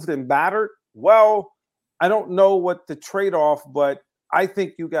bruised and battered, well, I don't know what the trade-off, but I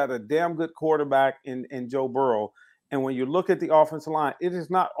think you got a damn good quarterback in Joe Burrow. And when you look at the offensive line, it is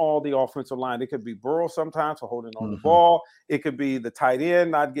not all the offensive line. It could be Burrow sometimes for holding on the ball. It could be the tight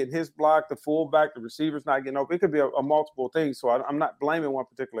end not getting his block, the fullback, the receivers not getting open. It could be a multiple things. So I'm not blaming one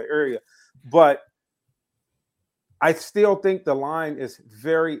particular area. But I still think the line is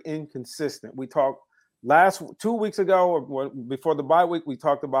very inconsistent. We talked 2 weeks ago or before the bye week, we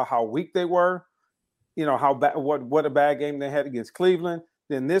talked about how weak they were, how bad, what a bad game they had against Cleveland.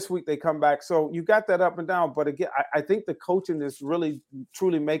 Then this week they come back. So you got that up and down. But again, I think the coaching is really,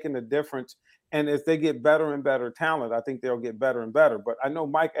 truly making a difference. And as they get better and better talent, I think they'll get better and better. But I know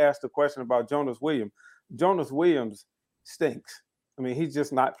Mike asked a question about Jonas Williams. Jonas Williams stinks. I mean, he's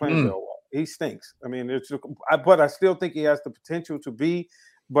just not playing real well. He stinks. I mean, but I still think he has the potential to be.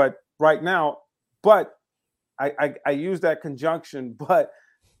 But right now, I use that conjunction, but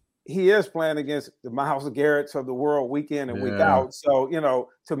he is playing against the Myles Garretts of the world week in and week out. So,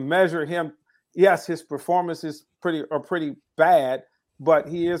 to measure him, yes, his performance is pretty bad, but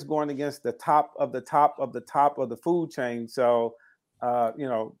he is going against the top of the top of the top of the food chain. So,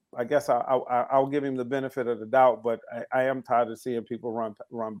 I guess I'll give him the benefit of the doubt, but I am tired of seeing people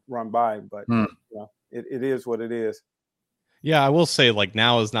run by him. But it is what it is. Yeah, I will say, like,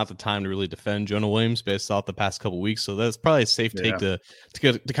 now is not the time to really defend Jonah Williams based off the past couple of weeks. So that's probably a safe take to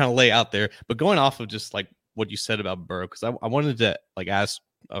kind of lay out there. But going off of just like what you said about Burrow, because I wanted to like ask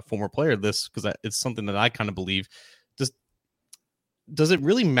a former player this, because it's something that I kind of believe. Does it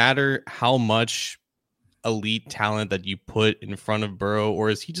really matter how much elite talent that you put in front of Burrow, or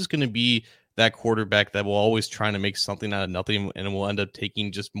is he just going to be that quarterback that will always try to make something out of nothing and will end up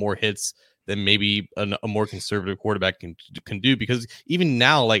taking just more hits than maybe a more conservative quarterback can do? Because even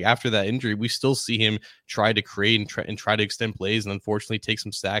now, like after that injury, we still see him try to create and try to extend plays, and unfortunately take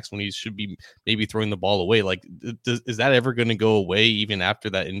some sacks when he should be maybe throwing the ball away. Like, is that ever going to go away even after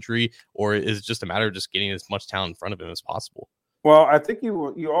that injury, or is it just a matter of just getting as much talent in front of him as possible? Well, I think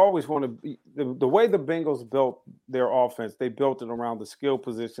you always want to be the way the Bengals built their offense. They built it around the skill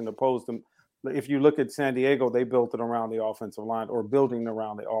position, opposed to if you look at San Diego, they built it around the offensive line, or building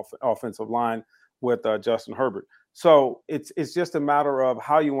around the offensive line with Justin Herbert. So it's just a matter of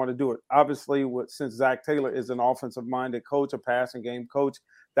how you want to do it. Obviously, since Zach Taylor is an offensive-minded coach, a passing game coach,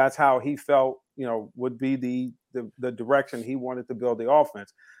 that's how he felt, would be the direction he wanted to build the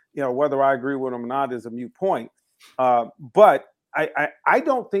offense. Whether I agree with him or not is a moot point. But I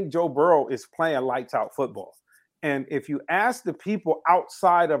don't think Joe Burrow is playing lights out football. And if you ask the people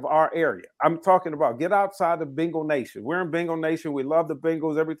outside of our area, I'm talking about get outside of Bengal Nation. We're in Bengal Nation. We love the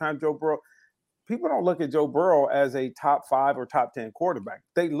Bengals every time Joe Burrow. People don't look at Joe Burrow as a top 5 or top 10 quarterback.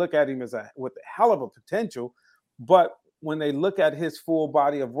 They look at him with a hell of a potential. But when they look at his full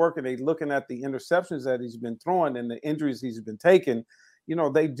body of work and they're looking at the interceptions that he's been throwing and the injuries he's been taking,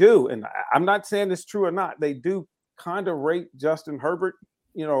 they do. And I'm not saying it's true or not. They do kind of rate Justin Herbert,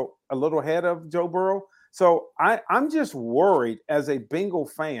 a little ahead of Joe Burrow. So I'm just worried as a Bengal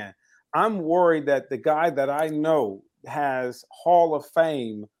fan. I'm worried that the guy that I know has Hall of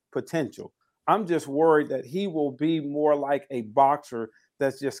Fame potential. I'm just worried that he will be more like a boxer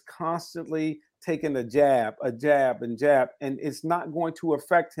that's just constantly taking a jab, and it's not going to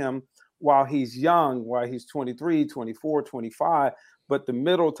affect him while he's young, while he's 23, 24, 25. But the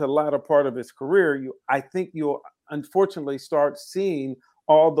middle to latter part of his career, I think you'll unfortunately start seeing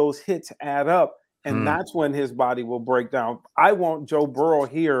all those hits add up. And that's when his body will break down. I want Joe Burrow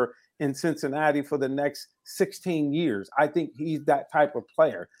here in Cincinnati for the next 16 years. I think he's that type of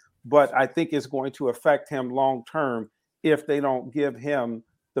player. But I think it's going to affect him long term if they don't give him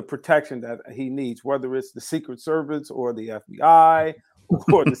the protection that he needs, whether it's the Secret Service or the FBI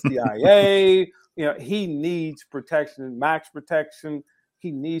or the CIA. He needs protection, max protection. He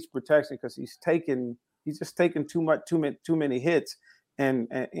needs protection because he's just taken too many hits.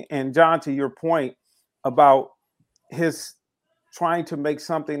 And John, to your point about his trying to make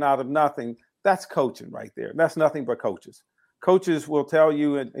something out of nothing, that's coaching right there. That's nothing but coaches. Coaches will tell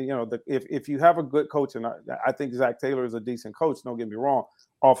you, and if you have a good coach, and I think Zach Taylor is a decent coach. Don't get me wrong,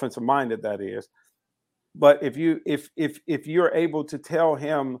 offensive minded that is. But if you're able to tell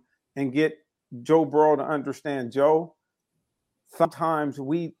him and get Joe Burrow to understand, Joe, sometimes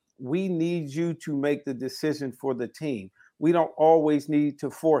we need you to make the decision for the team. We don't always need to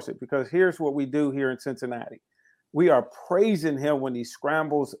force it, because here's what we do here in Cincinnati. We are praising him when he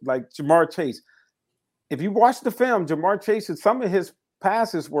scrambles like Jamar Chase. If you watch the film, Jamar Chase, some of his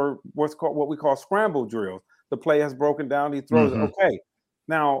passes were what we call scramble drills. The play has broken down. He throws it. Okay.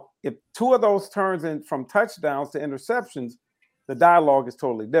 Now, if 2 of those turns in from touchdowns to interceptions, the dialogue is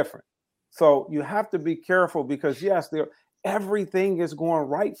totally different. So you have to be careful because, yes, everything is going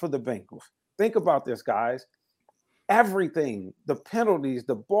right for the Bengals. Think about this, guys. Everything, the penalties,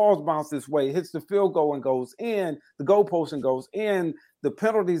 the balls bounce this way, hits the field goal and goes in, the goalpost and goes in, the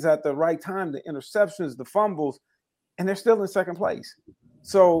penalties at the right time, the interceptions, the fumbles, and they're still in second place.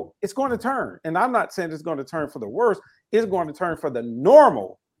 So it's going to turn. And I'm not saying it's going to turn for the worse. It's going to turn for the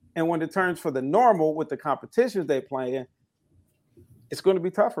normal. And when it turns for the normal with the competitions they play in, it's going to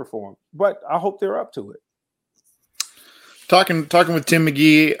be tougher for them. But I hope they're up to it. Talking with Tim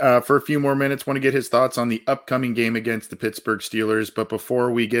McGee for a few more minutes. Want to get his thoughts on the upcoming game against the Pittsburgh Steelers. But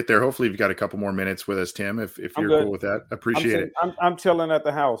before we get there, hopefully you've got a couple more minutes with us, Tim, if you're cool with that. Appreciate it. I'm chilling at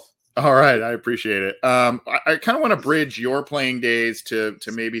the house. All right. I appreciate it. I kind of want to bridge your playing days to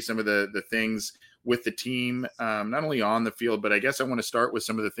maybe some of the things with the team, not only on the field, but I guess I want to start with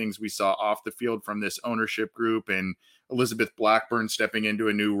some of the things we saw off the field from this ownership group and Elizabeth Blackburn stepping into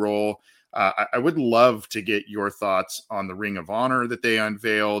a new role. I would love to get your thoughts on the Ring of Honor that they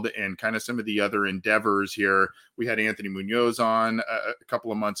unveiled and kind of some of the other endeavors here. We had Anthony Munoz on a couple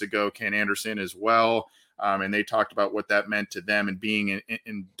of months ago, Ken Anderson as well. And they talked about what that meant to them and being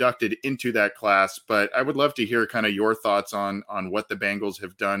inducted into that class. But I would love to hear kind of your thoughts on what the Bengals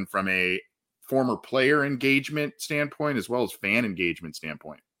have done from a former player engagement standpoint as well as fan engagement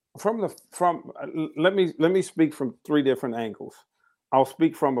standpoint? Let me speak from three different angles. I'll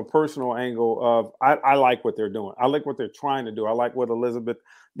speak from a personal angle of I like what they're doing. I like what they're trying to do. I like what Elizabeth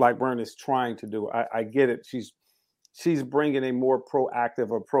Blackburn is trying to do. I get it. She's bringing a more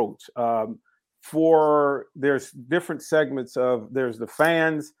proactive approach. There's different segments there's the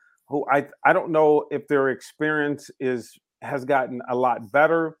fans who I don't know if their experience has gotten a lot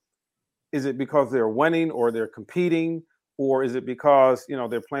better. Is it because they're winning or they're competing? Or is it because,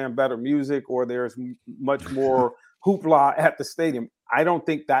 they're playing better music or there's much more hoopla at the stadium? I don't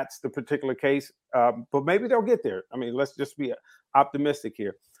think that's the particular case, but maybe they'll get there. I mean, let's just be optimistic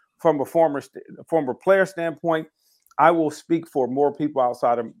here. From a former player standpoint, I will speak for more people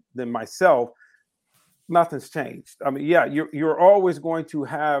outside than myself. Nothing's changed. I mean, yeah, they're always going to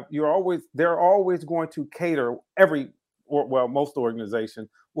cater most organizations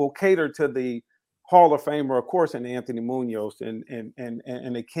will cater to the Hall of Famer, of course, and Anthony Munoz and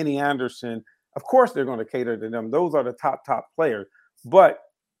the Kenny Anderson. Of course, they're going to cater to them. Those are the top players. But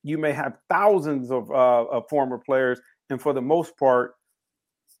you may have thousands of former players, and for the most part,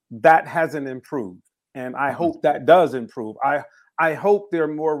 that hasn't improved. And I hope that does improve. I hope they're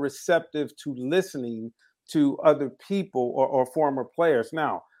more receptive to listening to other people or former players.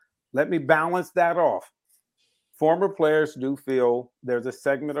 Now, let me balance that off. Former players do feel there's a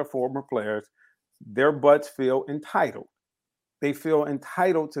segment of former players, their butts feel entitled. They feel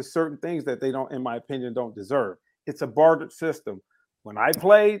entitled to certain things that they don't, in my opinion, don't deserve. It's a bartered system. When I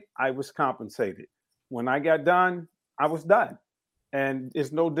played, I was compensated. When I got done, I was done. And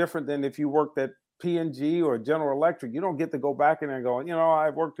it's no different than if you worked at P&G or General Electric. You don't get to go back in there and go,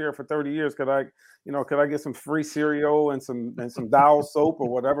 I've worked here for 30 years. Could I get some free cereal and some Dial soap or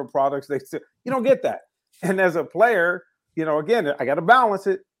whatever products they sell? You don't get that. And as a player, again, I got to balance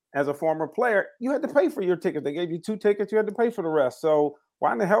it. As a former player, you had to pay for your ticket. They gave you 2 tickets. You had to pay for the rest. So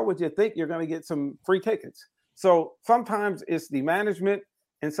why in the hell would you think you're going to get some free tickets? So sometimes it's the management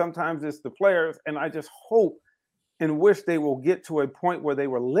and sometimes it's the players. And I just hope and wish they will get to a point where they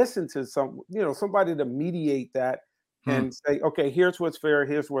will listen to somebody to mediate that and say, okay, here's what's fair.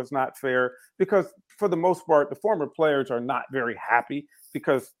 Here's what's not fair. Because for the most part, the former players are not very happy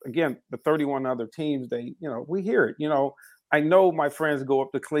because, again, the 31 other teams, we hear it, I know my friends go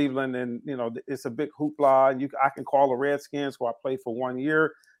up to Cleveland and, it's a big hoopla. And I can call the Redskins who I played for 1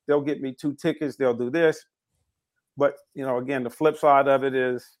 year. They'll get me 2 tickets. They'll do this. But, again, the flip side of it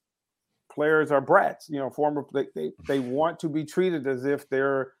is players are brats. They want to be treated as if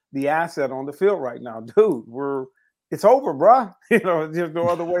they're the asset on the field right now. Dude, it's over, bruh. There's no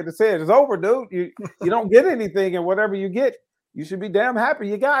other way to say it. It's over, dude. You don't get anything, and whatever you get, you should be damn happy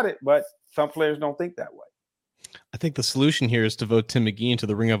you got it. But some players don't think that way. I think the solution here is to vote Tim McGee into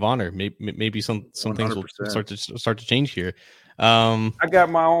the Ring of Honor. Maybe some things will start to change here. I got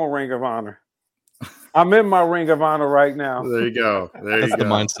my own Ring of Honor. I'm in my Ring of Honor right now. There you go. That's the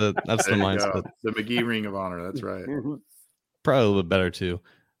mindset. That's the mindset. The McGee Ring of Honor. That's right. Probably a little bit better too.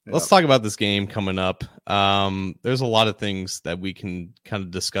 Yeah. Let's talk about this game coming up. There's a lot of things that we can kind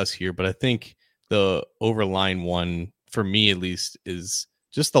of discuss here, but I think the overline one, for me at least, is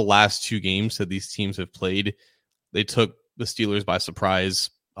just the last 2 games that these teams have played. They took the Steelers by surprise,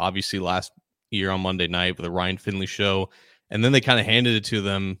 obviously last year on Monday night with the Ryan Finley show. And then they kind of handed it to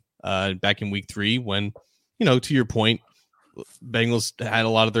them back in week 3 when, to your point, Bengals had a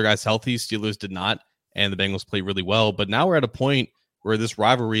lot of their guys healthy. Steelers did not, and the Bengals played really well. But now we're at a point where this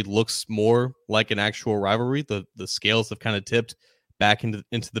rivalry looks more like an actual rivalry. The scales have kind of tipped back into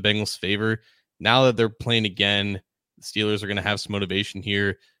the Bengals' favor. Now that they're playing again, the Steelers are going to have some motivation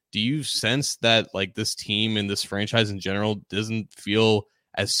here. Do you sense that this team and this franchise in general doesn't feel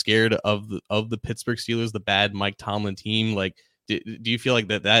as scared of the Pittsburgh Steelers, the bad Mike Tomlin team? Do you feel like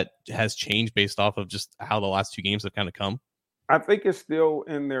that has changed based off of just how the last 2 games have kind of come? I think it's still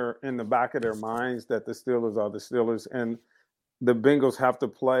in the back of their minds that the Steelers are the Steelers, and the Bengals have to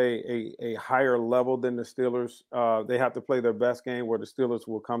play a higher level than the Steelers. They have to play their best game where the Steelers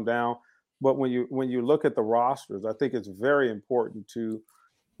will come down. But when you look at the rosters, I think it's very important to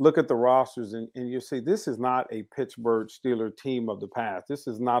look at the rosters and you see this is not a Pittsburgh Steelers team of the past. This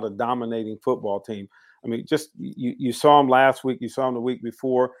is not a dominating football team. I mean, just you saw him last week. You saw him the week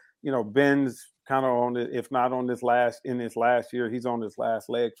before. Ben's kind of on it, if not on his last year, he's on his last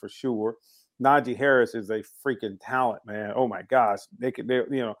leg for sure. Najee Harris is a freaking talent, man. Oh my gosh,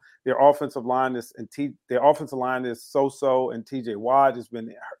 their offensive line is so-so, and TJ Watt has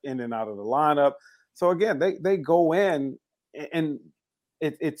been in and out of the lineup. So again, they go in, and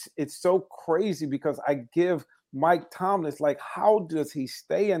it's so crazy because I give Mike Tomlin, like, how does he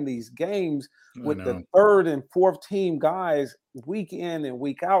stay in these games with the third and fourth team guys week in and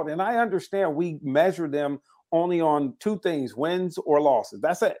week out? And I understand we measure them only on two things, wins or losses.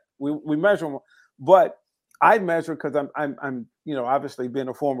 That's it. We measure them, but I measure because I'm obviously being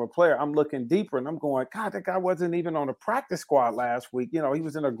a former player, I'm looking deeper and I'm going, God, that guy wasn't even on a practice squad last week. He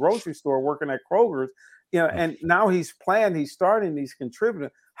was in a grocery store working at Kroger's, and now he's playing, he's starting, he's contributing.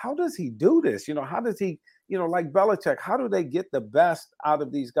 How does he do this? How does he, like Belichick, how do they get the best out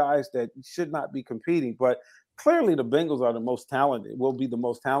of these guys that should not be competing? But clearly the Bengals are the most talented, will be the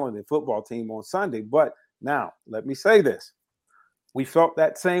most talented football team on Sunday. But now let me say this. We felt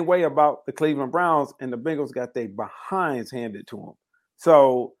that same way about the Cleveland Browns, and the Bengals got their behinds handed to them.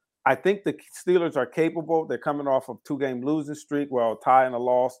 So I think the Steelers are capable. They're coming off of 2-game losing streak, tie and a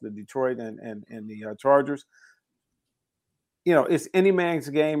loss, the Detroit and the Chargers. It's any man's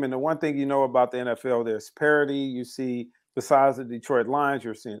game. And the one thing about the NFL, there's parity. You see, besides the Detroit Lions,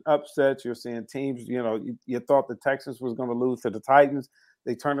 you're seeing upsets. You're seeing teams, you thought the Texans was going to lose to the Titans.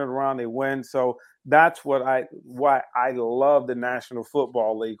 They turn it around, they win. So that's why I love the National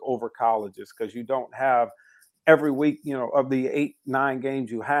Football League over colleges, because you don't have every week, of the 8-9 games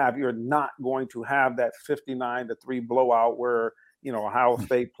you have, you're not going to have that 59-3 blowout where, Ohio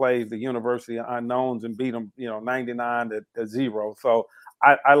State plays the University of Unknowns and beat them, 99-0. So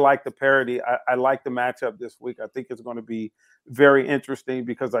I like the parity. I like the matchup this week. I think it's going to be very interesting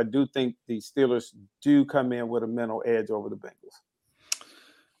because I do think the Steelers do come in with a mental edge over the Bengals.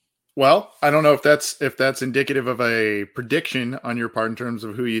 Well, I don't know if that's indicative of a prediction on your part in terms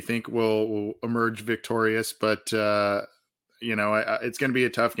of who you think will emerge victorious, but it's going to be a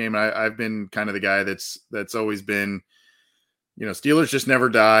tough game. I've been kind of the guy that's always been, Steelers just never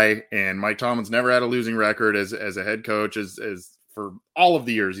die, and Mike Tomlin's never had a losing record as a head coach, as for all of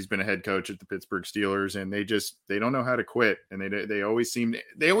the years he's been a head coach at the Pittsburgh Steelers, and they don't know how to quit, and they always seem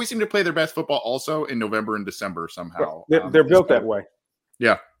to play their best football also in November and December somehow. They're built that way.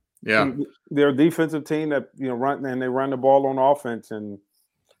 Yeah. Yeah, they're a defensive team that run the ball on offense, and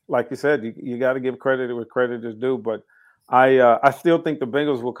like you said, you got to give credit where credit is due. But I still think the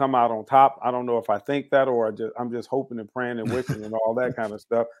Bengals will come out on top. I don't know if I think that or I'm just hoping and praying and wishing and all that kind of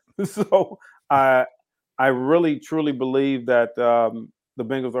stuff. So I really truly believe that the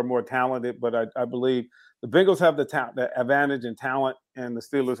Bengals are more talented, but I believe the Bengals have the advantage in talent, and the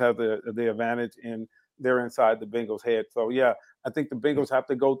Steelers have the advantage in they're inside the Bengals' head. So yeah. I think the Bengals have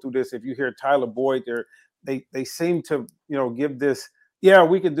to go through this. If you hear Tyler Boyd, they seem to, give this, yeah,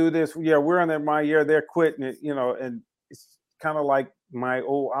 we can do this. Yeah, we're in my year. They're quitting it, and it's kind of like my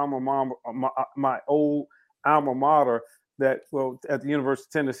old alma mater that, at the University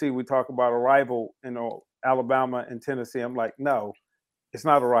of Tennessee, we talk about a rival, Alabama and Tennessee. I'm like, no, it's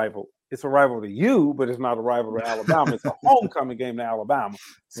not a rival. It's a rival to you, but it's not a rival to Alabama. It's a homecoming game to Alabama.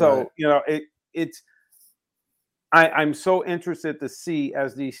 So, right. I'm so interested to see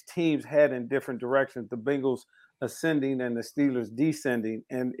as these teams head in different directions, the Bengals ascending and the Steelers descending,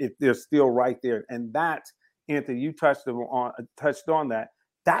 and they're still right there. And that's, Anthony, you touched on that.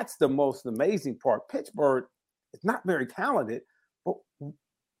 That's the most amazing part. Pittsburgh is not very talented, but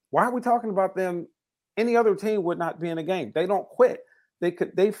why are we talking about them? Any other team would not be in a game. They don't quit.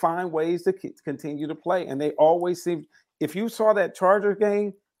 They find ways to continue to play, and they always seem. If you saw that Chargers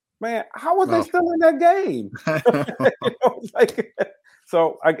game, man, how was they still in that game?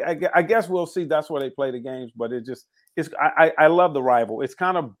 So I guess we'll see. That's where they play the games, but I love the rival. It's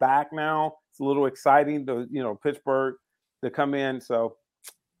kind of back now. It's a little exciting to Pittsburgh to come in. So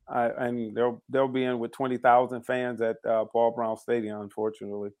and they'll be in with 20,000 fans at Paul Brown Stadium,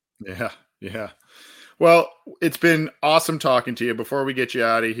 unfortunately. Yeah. Well, it's been awesome talking to you. Before we get you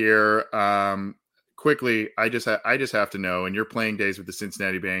out of here, quickly, I just have to know, in your playing days with the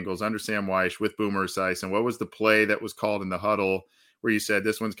Cincinnati Bengals under Sam Weish with Boomer Esiason, what was the play that was called in the huddle where you said,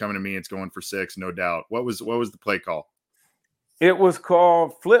 this one's coming to me, it's going for 6, no doubt? What was the play call? It was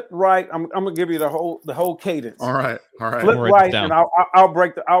called flip right. I'm gonna give you the whole cadence. All right. Flip right, and I'll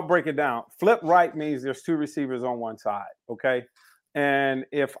break it down. Flip right means there's 2 receivers on one side. Okay. And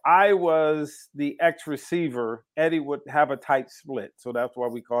if I was the X receiver, Eddie would have a tight split. So that's why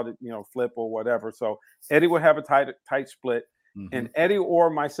we called it, flip or whatever. So Eddie would have a tight split. Mm-hmm. And Eddie or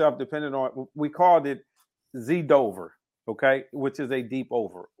myself, depending on, we called it Z Dover, okay, which is a deep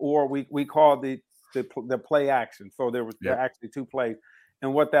over. Or we called the play action. So there were actually 2 plays.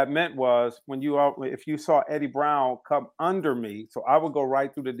 And what that meant was if you saw Eddie Brown come under me, so I would go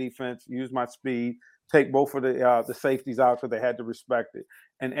right through the defense, use my speed, take both of the safeties out because they had to respect it.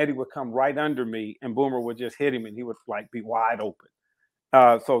 And Eddie would come right under me, and Boomer would just hit him, and he would be wide open.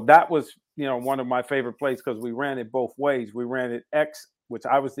 So that was, one of my favorite plays because we ran it both ways. We ran it X, which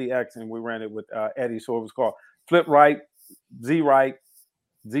I was the X, and we ran it with Eddie. So it was called flip right,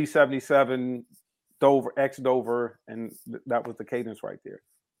 Z77, Dover, X Dover, and that was the cadence right there.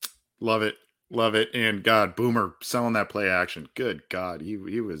 Love it. Love it. And God, Boomer selling that play action. Good God. He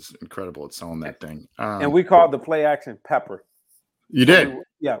was incredible at selling that thing. And we called the play action Pepper. You did?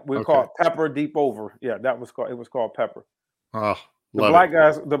 We called Pepper deep over. Yeah, it was called Pepper. Oh,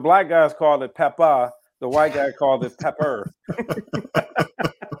 the black guys called it Peppa. The white guy called it Pepper.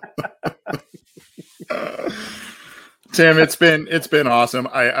 Tim, it's been awesome.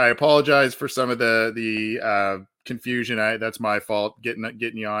 I apologize for some of the confusion. That's my fault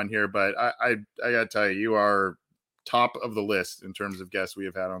getting you on here, but I gotta tell you, you are top of the list in terms of guests we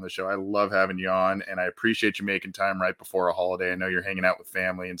have had on the show. I love having you on, and I appreciate you making time right before a holiday. I know you're hanging out with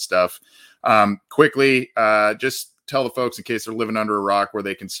family and stuff. Quickly, just tell the folks, in case they're living under a rock, where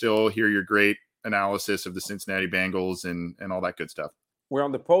they can still hear your great analysis of the Cincinnati Bengals and all that good stuff. We're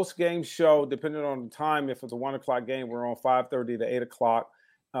on the post-game show, depending on the time. If it's a 1:00 game, we're on 5:30 to 8:00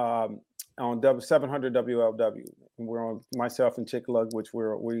 on 700 WLW. And we're on myself and Chick Lug, which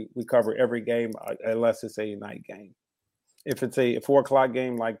we cover every game unless it's a night game. If it's a 4:00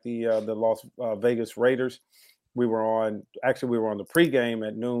 game like the Las Vegas Raiders, we were on the pregame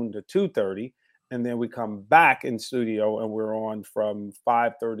at noon to 2:30, and then we come back in studio and we're on from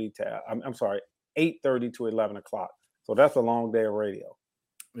 5:30 to 8:30 to 11 o'clock. So that's a long day of radio.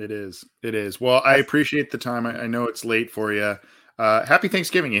 It is. Well, I appreciate the time. I know it's late for you. Happy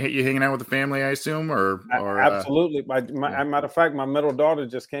Thanksgiving. You hanging out with the family, I assume, or absolutely. Matter of fact, my middle daughter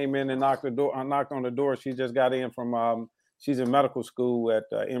just came in and knocked on the door. She just got in from she's in medical school at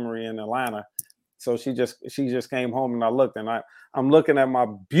Emory in Atlanta. So she just came home, and I looked, and I'm looking at my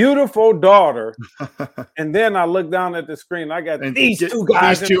beautiful daughter, and then I look down at the screen. I got these two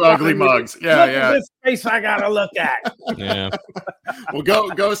guys, these two ugly mugs. Yeah. At this face I gotta look at. Yeah. Well,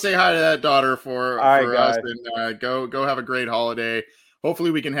 go say hi to that daughter for us, and go have a great holiday.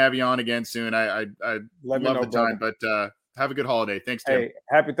 Hopefully, we can have you on again soon. I love the time, but have a good holiday. Thanks, Tim. Hey,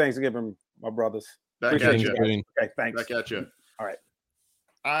 happy Thanksgiving, my brothers. Back at you. Okay, thanks. Back at you. All right.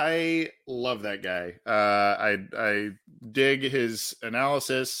 I love that guy. I dig his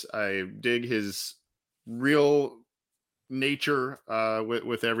analysis. I dig his real nature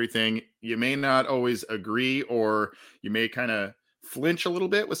with everything. You may not always agree, or you may kind of flinch a little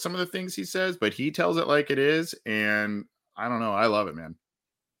bit with some of the things he says, but he tells it like it is. And I don't know. I love it, man.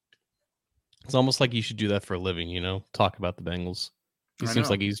 It's almost like you should do that for a living, talk about the Bengals. He seems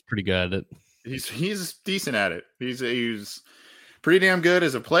like he's pretty good at it. He's decent at it. He's pretty damn good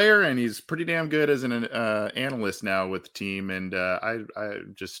as a player, and he's pretty damn good as an analyst now with the team. And I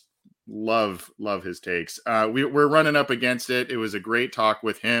just love his takes. We're running up against it. It was a great talk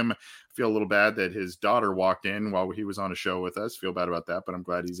with him. I feel a little bad that his daughter walked in while he was on a show with us. Feel bad about that, but I'm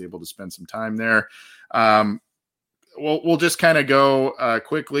glad he's able to spend some time there. We'll just kind of go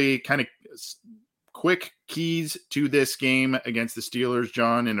quickly, quick keys to this game against the Steelers,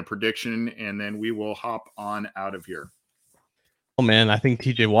 John, and a prediction, and then we will hop on out of here. Oh man, I think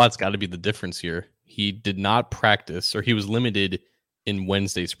TJ Watt's got to be the difference here. He did not practice, or he was limited in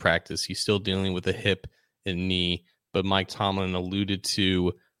Wednesday's practice. He's still dealing with a hip and knee, but Mike Tomlin alluded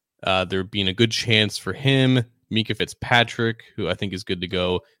to there being a good chance for him, Mika Fitzpatrick, who I think is good to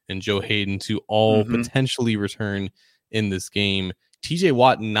go, and Joe Hayden to all potentially return in this game. TJ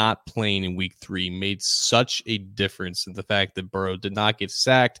Watt not playing in week 3 made such a difference in the fact that Burrow did not get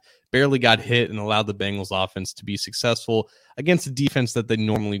sacked, barely got hit, and allowed the Bengals offense to be successful against a defense that they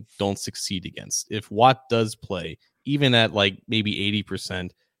normally don't succeed against. If Watt does play, even at like maybe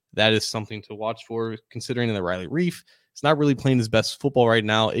 80%, that is something to watch for, considering that Riley Reif is not really playing his best football right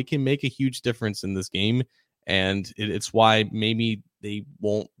now. It can make a huge difference in this game, and it's why maybe they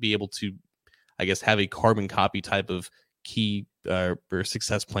won't be able to, I guess, have a carbon copy type of key or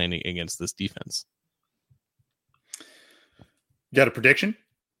success planning against this defense. Got a prediction?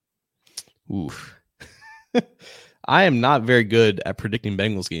 Oof. I am not very good at predicting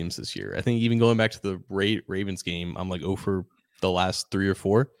Bengals games this year. I think even going back to the Ravens game, I'm like 0 for the last 3 or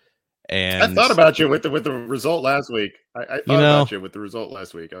 4. And I thought about you with the result last week. I thought about you with the result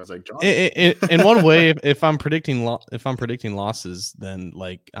last week. I was like, John. In one way, if I'm predicting losses, then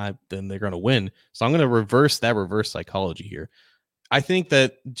then they're going to win. So I'm going to reverse psychology here. I think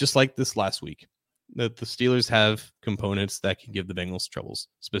that just like this last week, that the Steelers have components that can give the Bengals troubles,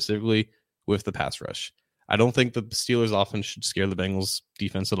 specifically with the pass rush. I don't think the Steelers offense should scare the Bengals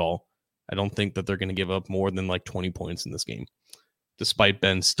defense at all. I don't think that they're going to give up more than 20 points in this game, despite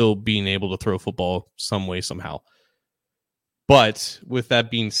Ben still being able to throw football some way, somehow. But with that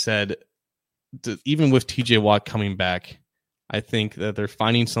being said, even with TJ Watt coming back, I think that they're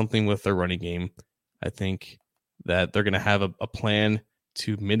finding something with their running game. I think that they're going to have a plan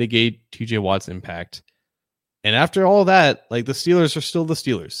to mitigate TJ Watt's impact. And after all that, like, the Steelers are still the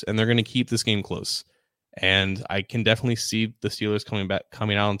Steelers, and they're going to keep this game close. And I can definitely see the Steelers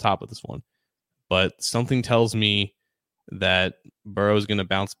coming out on top of this one. But something tells me that Burrow is going to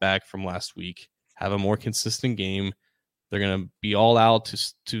bounce back from last week, have a more consistent game. They're going to be all out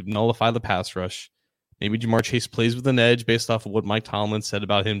to nullify the pass rush. Maybe Jamar Chase plays with an edge based off of what Mike Tomlin said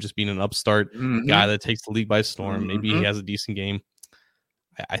about him just being an upstart guy that takes the league by storm. Maybe he has a decent game.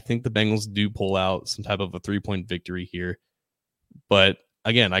 I think the Bengals do pull out some type of a 3-point victory here. But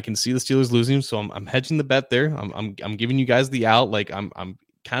again, I can see the Steelers losing, so I'm hedging the bet there. I'm giving you guys the out. Like, I'm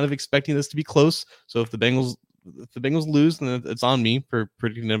kind of expecting this to be close. So if the Bengals lose, then it's on me for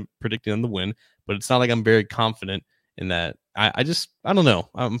predicting them to win. But it's not like I'm very confident in that. I don't know.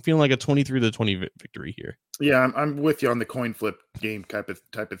 I'm feeling like a 23-20 victory here. Yeah, I'm with you on the coin flip game type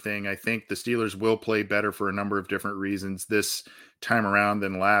of thing. I think the Steelers will play better for a number of different reasons this time around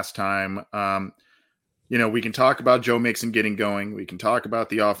than last time. We can talk about Joe Mixon getting going. We can talk about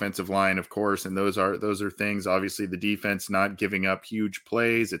the offensive line, of course, and those are things. Obviously, the defense not giving up huge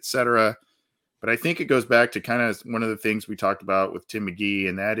plays, etc. But I think it goes back to kind of one of the things we talked about with Tim McGee,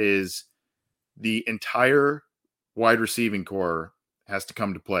 and that is the entire wide receiving core has to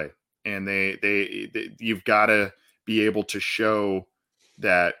come to play. And they you've got to be able to show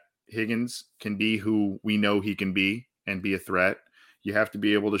that Higgins can be who we know he can be and be a threat. You have to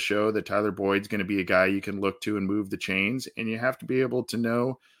be able to show that Tyler Boyd's going to be a guy you can look to and move the chains. And you have to be able to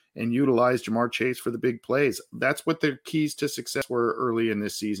know and utilize Jamar Chase for the big plays. That's what the keys to success were early in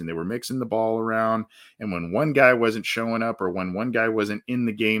this season. They were mixing the ball around. And when one guy wasn't showing up or when one guy wasn't in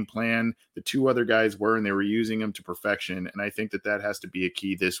the game plan, the two other guys were, and they were using them to perfection. And I think that has to be a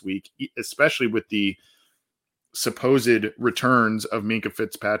key this week, especially with the supposed returns of Minkah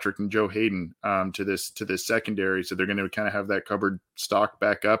Fitzpatrick and Joe Hayden to this secondary. So they're going to kind of have that cupboard stock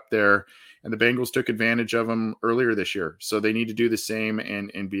back up there. And the Bengals took advantage of them earlier this year. So they need to do the same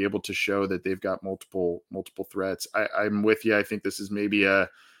and be able to show that they've got multiple threats. I'm with you. I think this is maybe a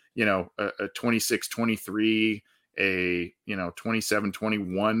 26-23, a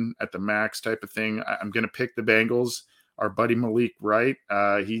 27-21 at the max type of thing. I'm going to pick the Bengals. Our buddy Malik Wright,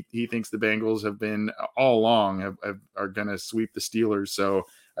 he thinks the Bengals have been all along are going to sweep the Steelers. So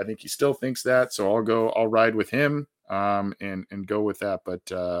I think he still thinks that. So I'll ride with him and go with that. But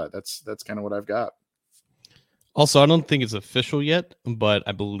that's kind of what I've got. Also, I don't think it's official yet, but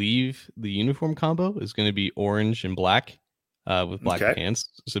I believe the uniform combo is going to be orange and black with black pants.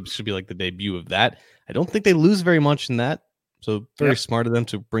 So it should be like the debut of that. I don't think they lose very much in that. So very smart of them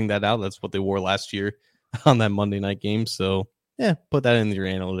to bring that out. That's what they wore last year on that Monday night game. So yeah, put that in your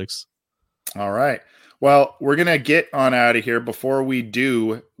analytics. All right. Well, we're going to get on out of here. Before we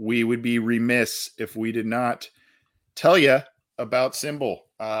do, we would be remiss if we did not tell you about Symbol.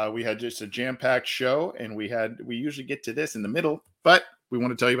 We had just a jam-packed show, and we usually get to this in the middle, but we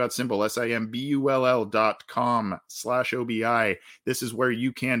want to tell you about Symbol, SIMBULL.com/OBI. This is where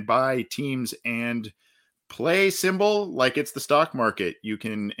you can buy teams and play Symbol like it's the stock market. You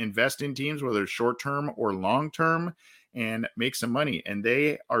can invest in teams, whether it's short-term or long-term, and make some money. And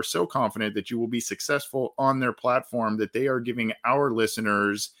they are so confident that you will be successful on their platform that they are giving our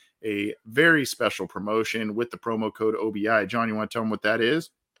listeners a very special promotion with the promo code OBI. John, you want to tell them what that is?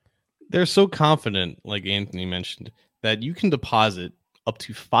 They're so confident, like Anthony mentioned, that you can deposit up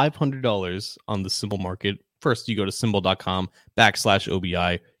to $500 on the Symbol market. First, you go to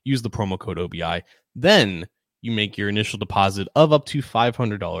symbol.com/OBI, use the promo code OBI. Then you make your initial deposit of up to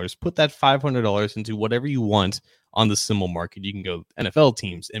 $500. Put that $500 into whatever you want on the Symbol market. You can go NFL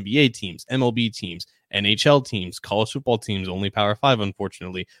teams, NBA teams, MLB teams, NHL teams, college football teams, only Power 5,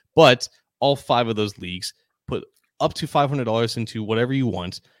 unfortunately. But all 5 of those leagues, put up to $500 into whatever you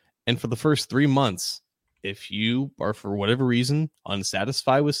want. And for the first 3 months, if you are, for whatever reason,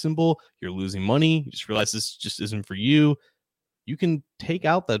 unsatisfied with Symbol, you're losing money, you just realize this just isn't for you, you can take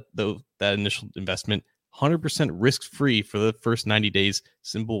out that initial investment 100% risk-free for the first 90 days.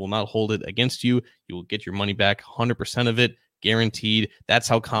 Symbol will not hold it against you. You will get your money back, 100% of it, guaranteed. That's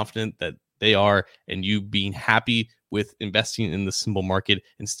how confident that they are, and you being happy with investing in the Symbol market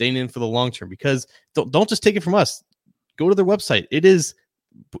and staying in for the long term. Because don't just take it from us. Go to their website. It is,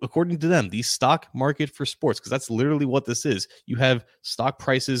 according to them, the stock market for sports, because that's literally what this is. You have stock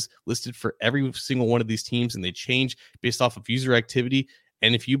prices listed for every single one of these teams, and they change based off of user activity.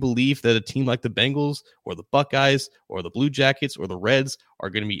 And if you believe that a team like the Bengals or the Buckeyes or the Blue Jackets or the Reds are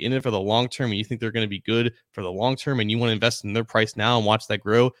going to be in it for the long term, and you think they're going to be good for the long term, and you want to invest in their price now and watch that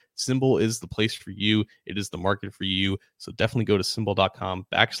grow, Symbol is the place for you. It is the market for you. So definitely go to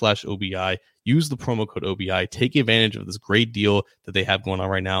symbol.com/OBI. Use the promo code OBI. Take advantage of this great deal that they have going on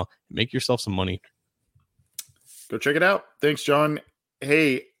right now. Make yourself some money. Go check it out. Thanks, John.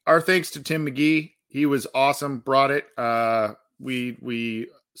 Hey, our thanks to Tim McGee. He was awesome. Brought it. We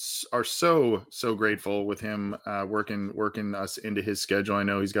are so grateful with him working us into his schedule. I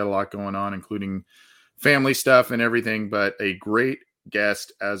know he's got a lot going on, including family stuff and everything, but a great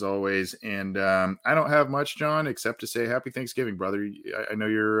guest as always. And I don't have much, John, except to say happy Thanksgiving, brother. I know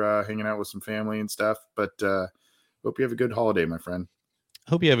you're hanging out with some family and stuff, but hope you have a good holiday, my friend.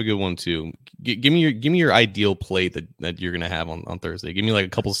 Hope you have a good one too. Give me your ideal plate that you're gonna have on Thursday. Give me like a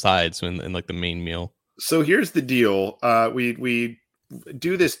couple sides and like the main meal. So here's the deal. We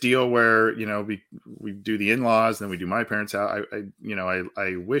do this deal where, we do the in-laws, then we do my parents' house.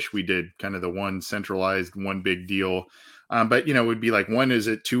 I wish we did kind of the one centralized, one big deal. But it would be like one is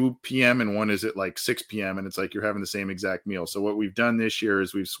at 2 p.m. and one is at like 6 p.m. And it's like you're having the same exact meal. So what we've done this year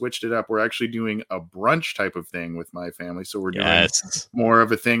is we've switched it up. We're actually doing a brunch type of thing with my family. So we're doing more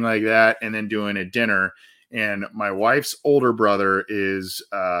of a thing like that and then doing a dinner. And my wife's older brother is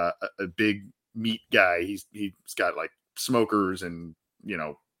a big meat guy. He's got like smokers and,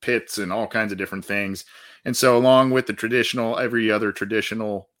 pits and all kinds of different things. And so along with every other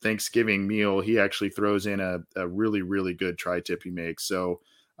traditional Thanksgiving meal, he actually throws in a really, really good tri-tip he makes. So,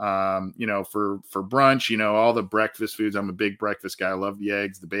 for brunch, all the breakfast foods, I'm a big breakfast guy. I love the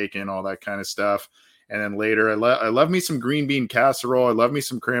eggs, the bacon, all that kind of stuff. And then later I love me some green bean casserole. I love me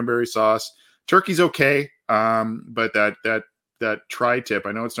some cranberry sauce. Turkey's okay. But that tri-tip,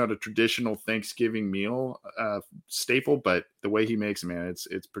 I know it's not a traditional Thanksgiving meal staple, but the way he makes it, man,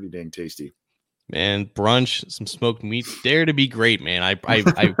 it's pretty dang tasty. Man, brunch, some smoked meats, dare to be great, man. I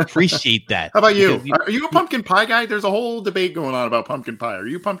appreciate that. How about you? Are you a pumpkin pie guy? There's a whole debate going on about pumpkin pie. Are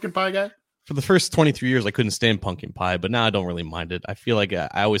you a pumpkin pie guy? For the first 23 years, I couldn't stand pumpkin pie, but now I don't really mind it. I feel like I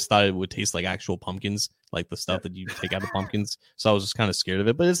always thought it would taste like actual pumpkins, like the stuff that you take out of pumpkins. So I was just kind of scared of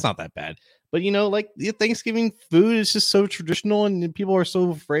it, but it's not that bad. But, like the Thanksgiving food is just so traditional and people are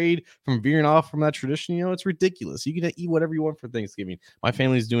so afraid from veering off from that tradition. It's ridiculous. You can eat whatever you want for Thanksgiving. My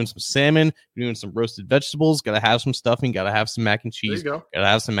family's doing some salmon, doing some roasted vegetables, got to have some stuffing, got to have some mac and cheese, got to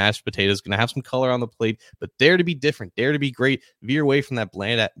have some mashed potatoes, going to have some color on the plate, but dare to be different, dare to be great, veer away from that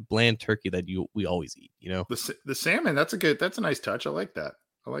bland turkey that we always eat, The salmon, that's a nice touch. I like that.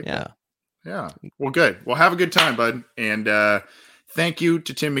 That. Yeah. Well, good. Well, have a good time, bud. And, thank you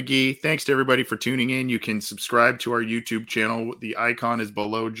to Tim McGee. Thanks to everybody for tuning in. You can subscribe to our YouTube channel. The icon is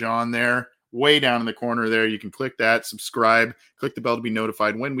below John there, way down in the corner there. You can click that, subscribe, click the bell to be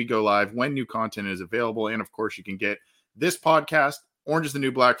notified when we go live, when new content is available. And of course, you can get this podcast, Orange is the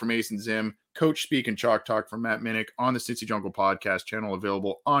New Black from Mason Zim, Coach Speak and Chalk Talk from Matt Minnick on the Cincy Jungle podcast channel,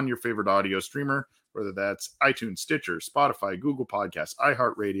 available on your favorite audio streamer, whether that's iTunes, Stitcher, Spotify, Google Podcasts,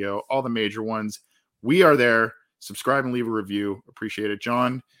 iHeartRadio, all the major ones. We are there. Subscribe and leave a review. Appreciate it,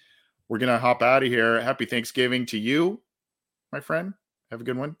 John. We're going to hop out of here. Happy Thanksgiving to you, my friend. Have a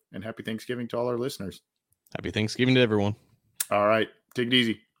good one. And happy Thanksgiving to all our listeners. Happy Thanksgiving to everyone. All right. Take it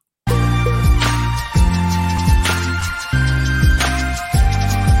easy.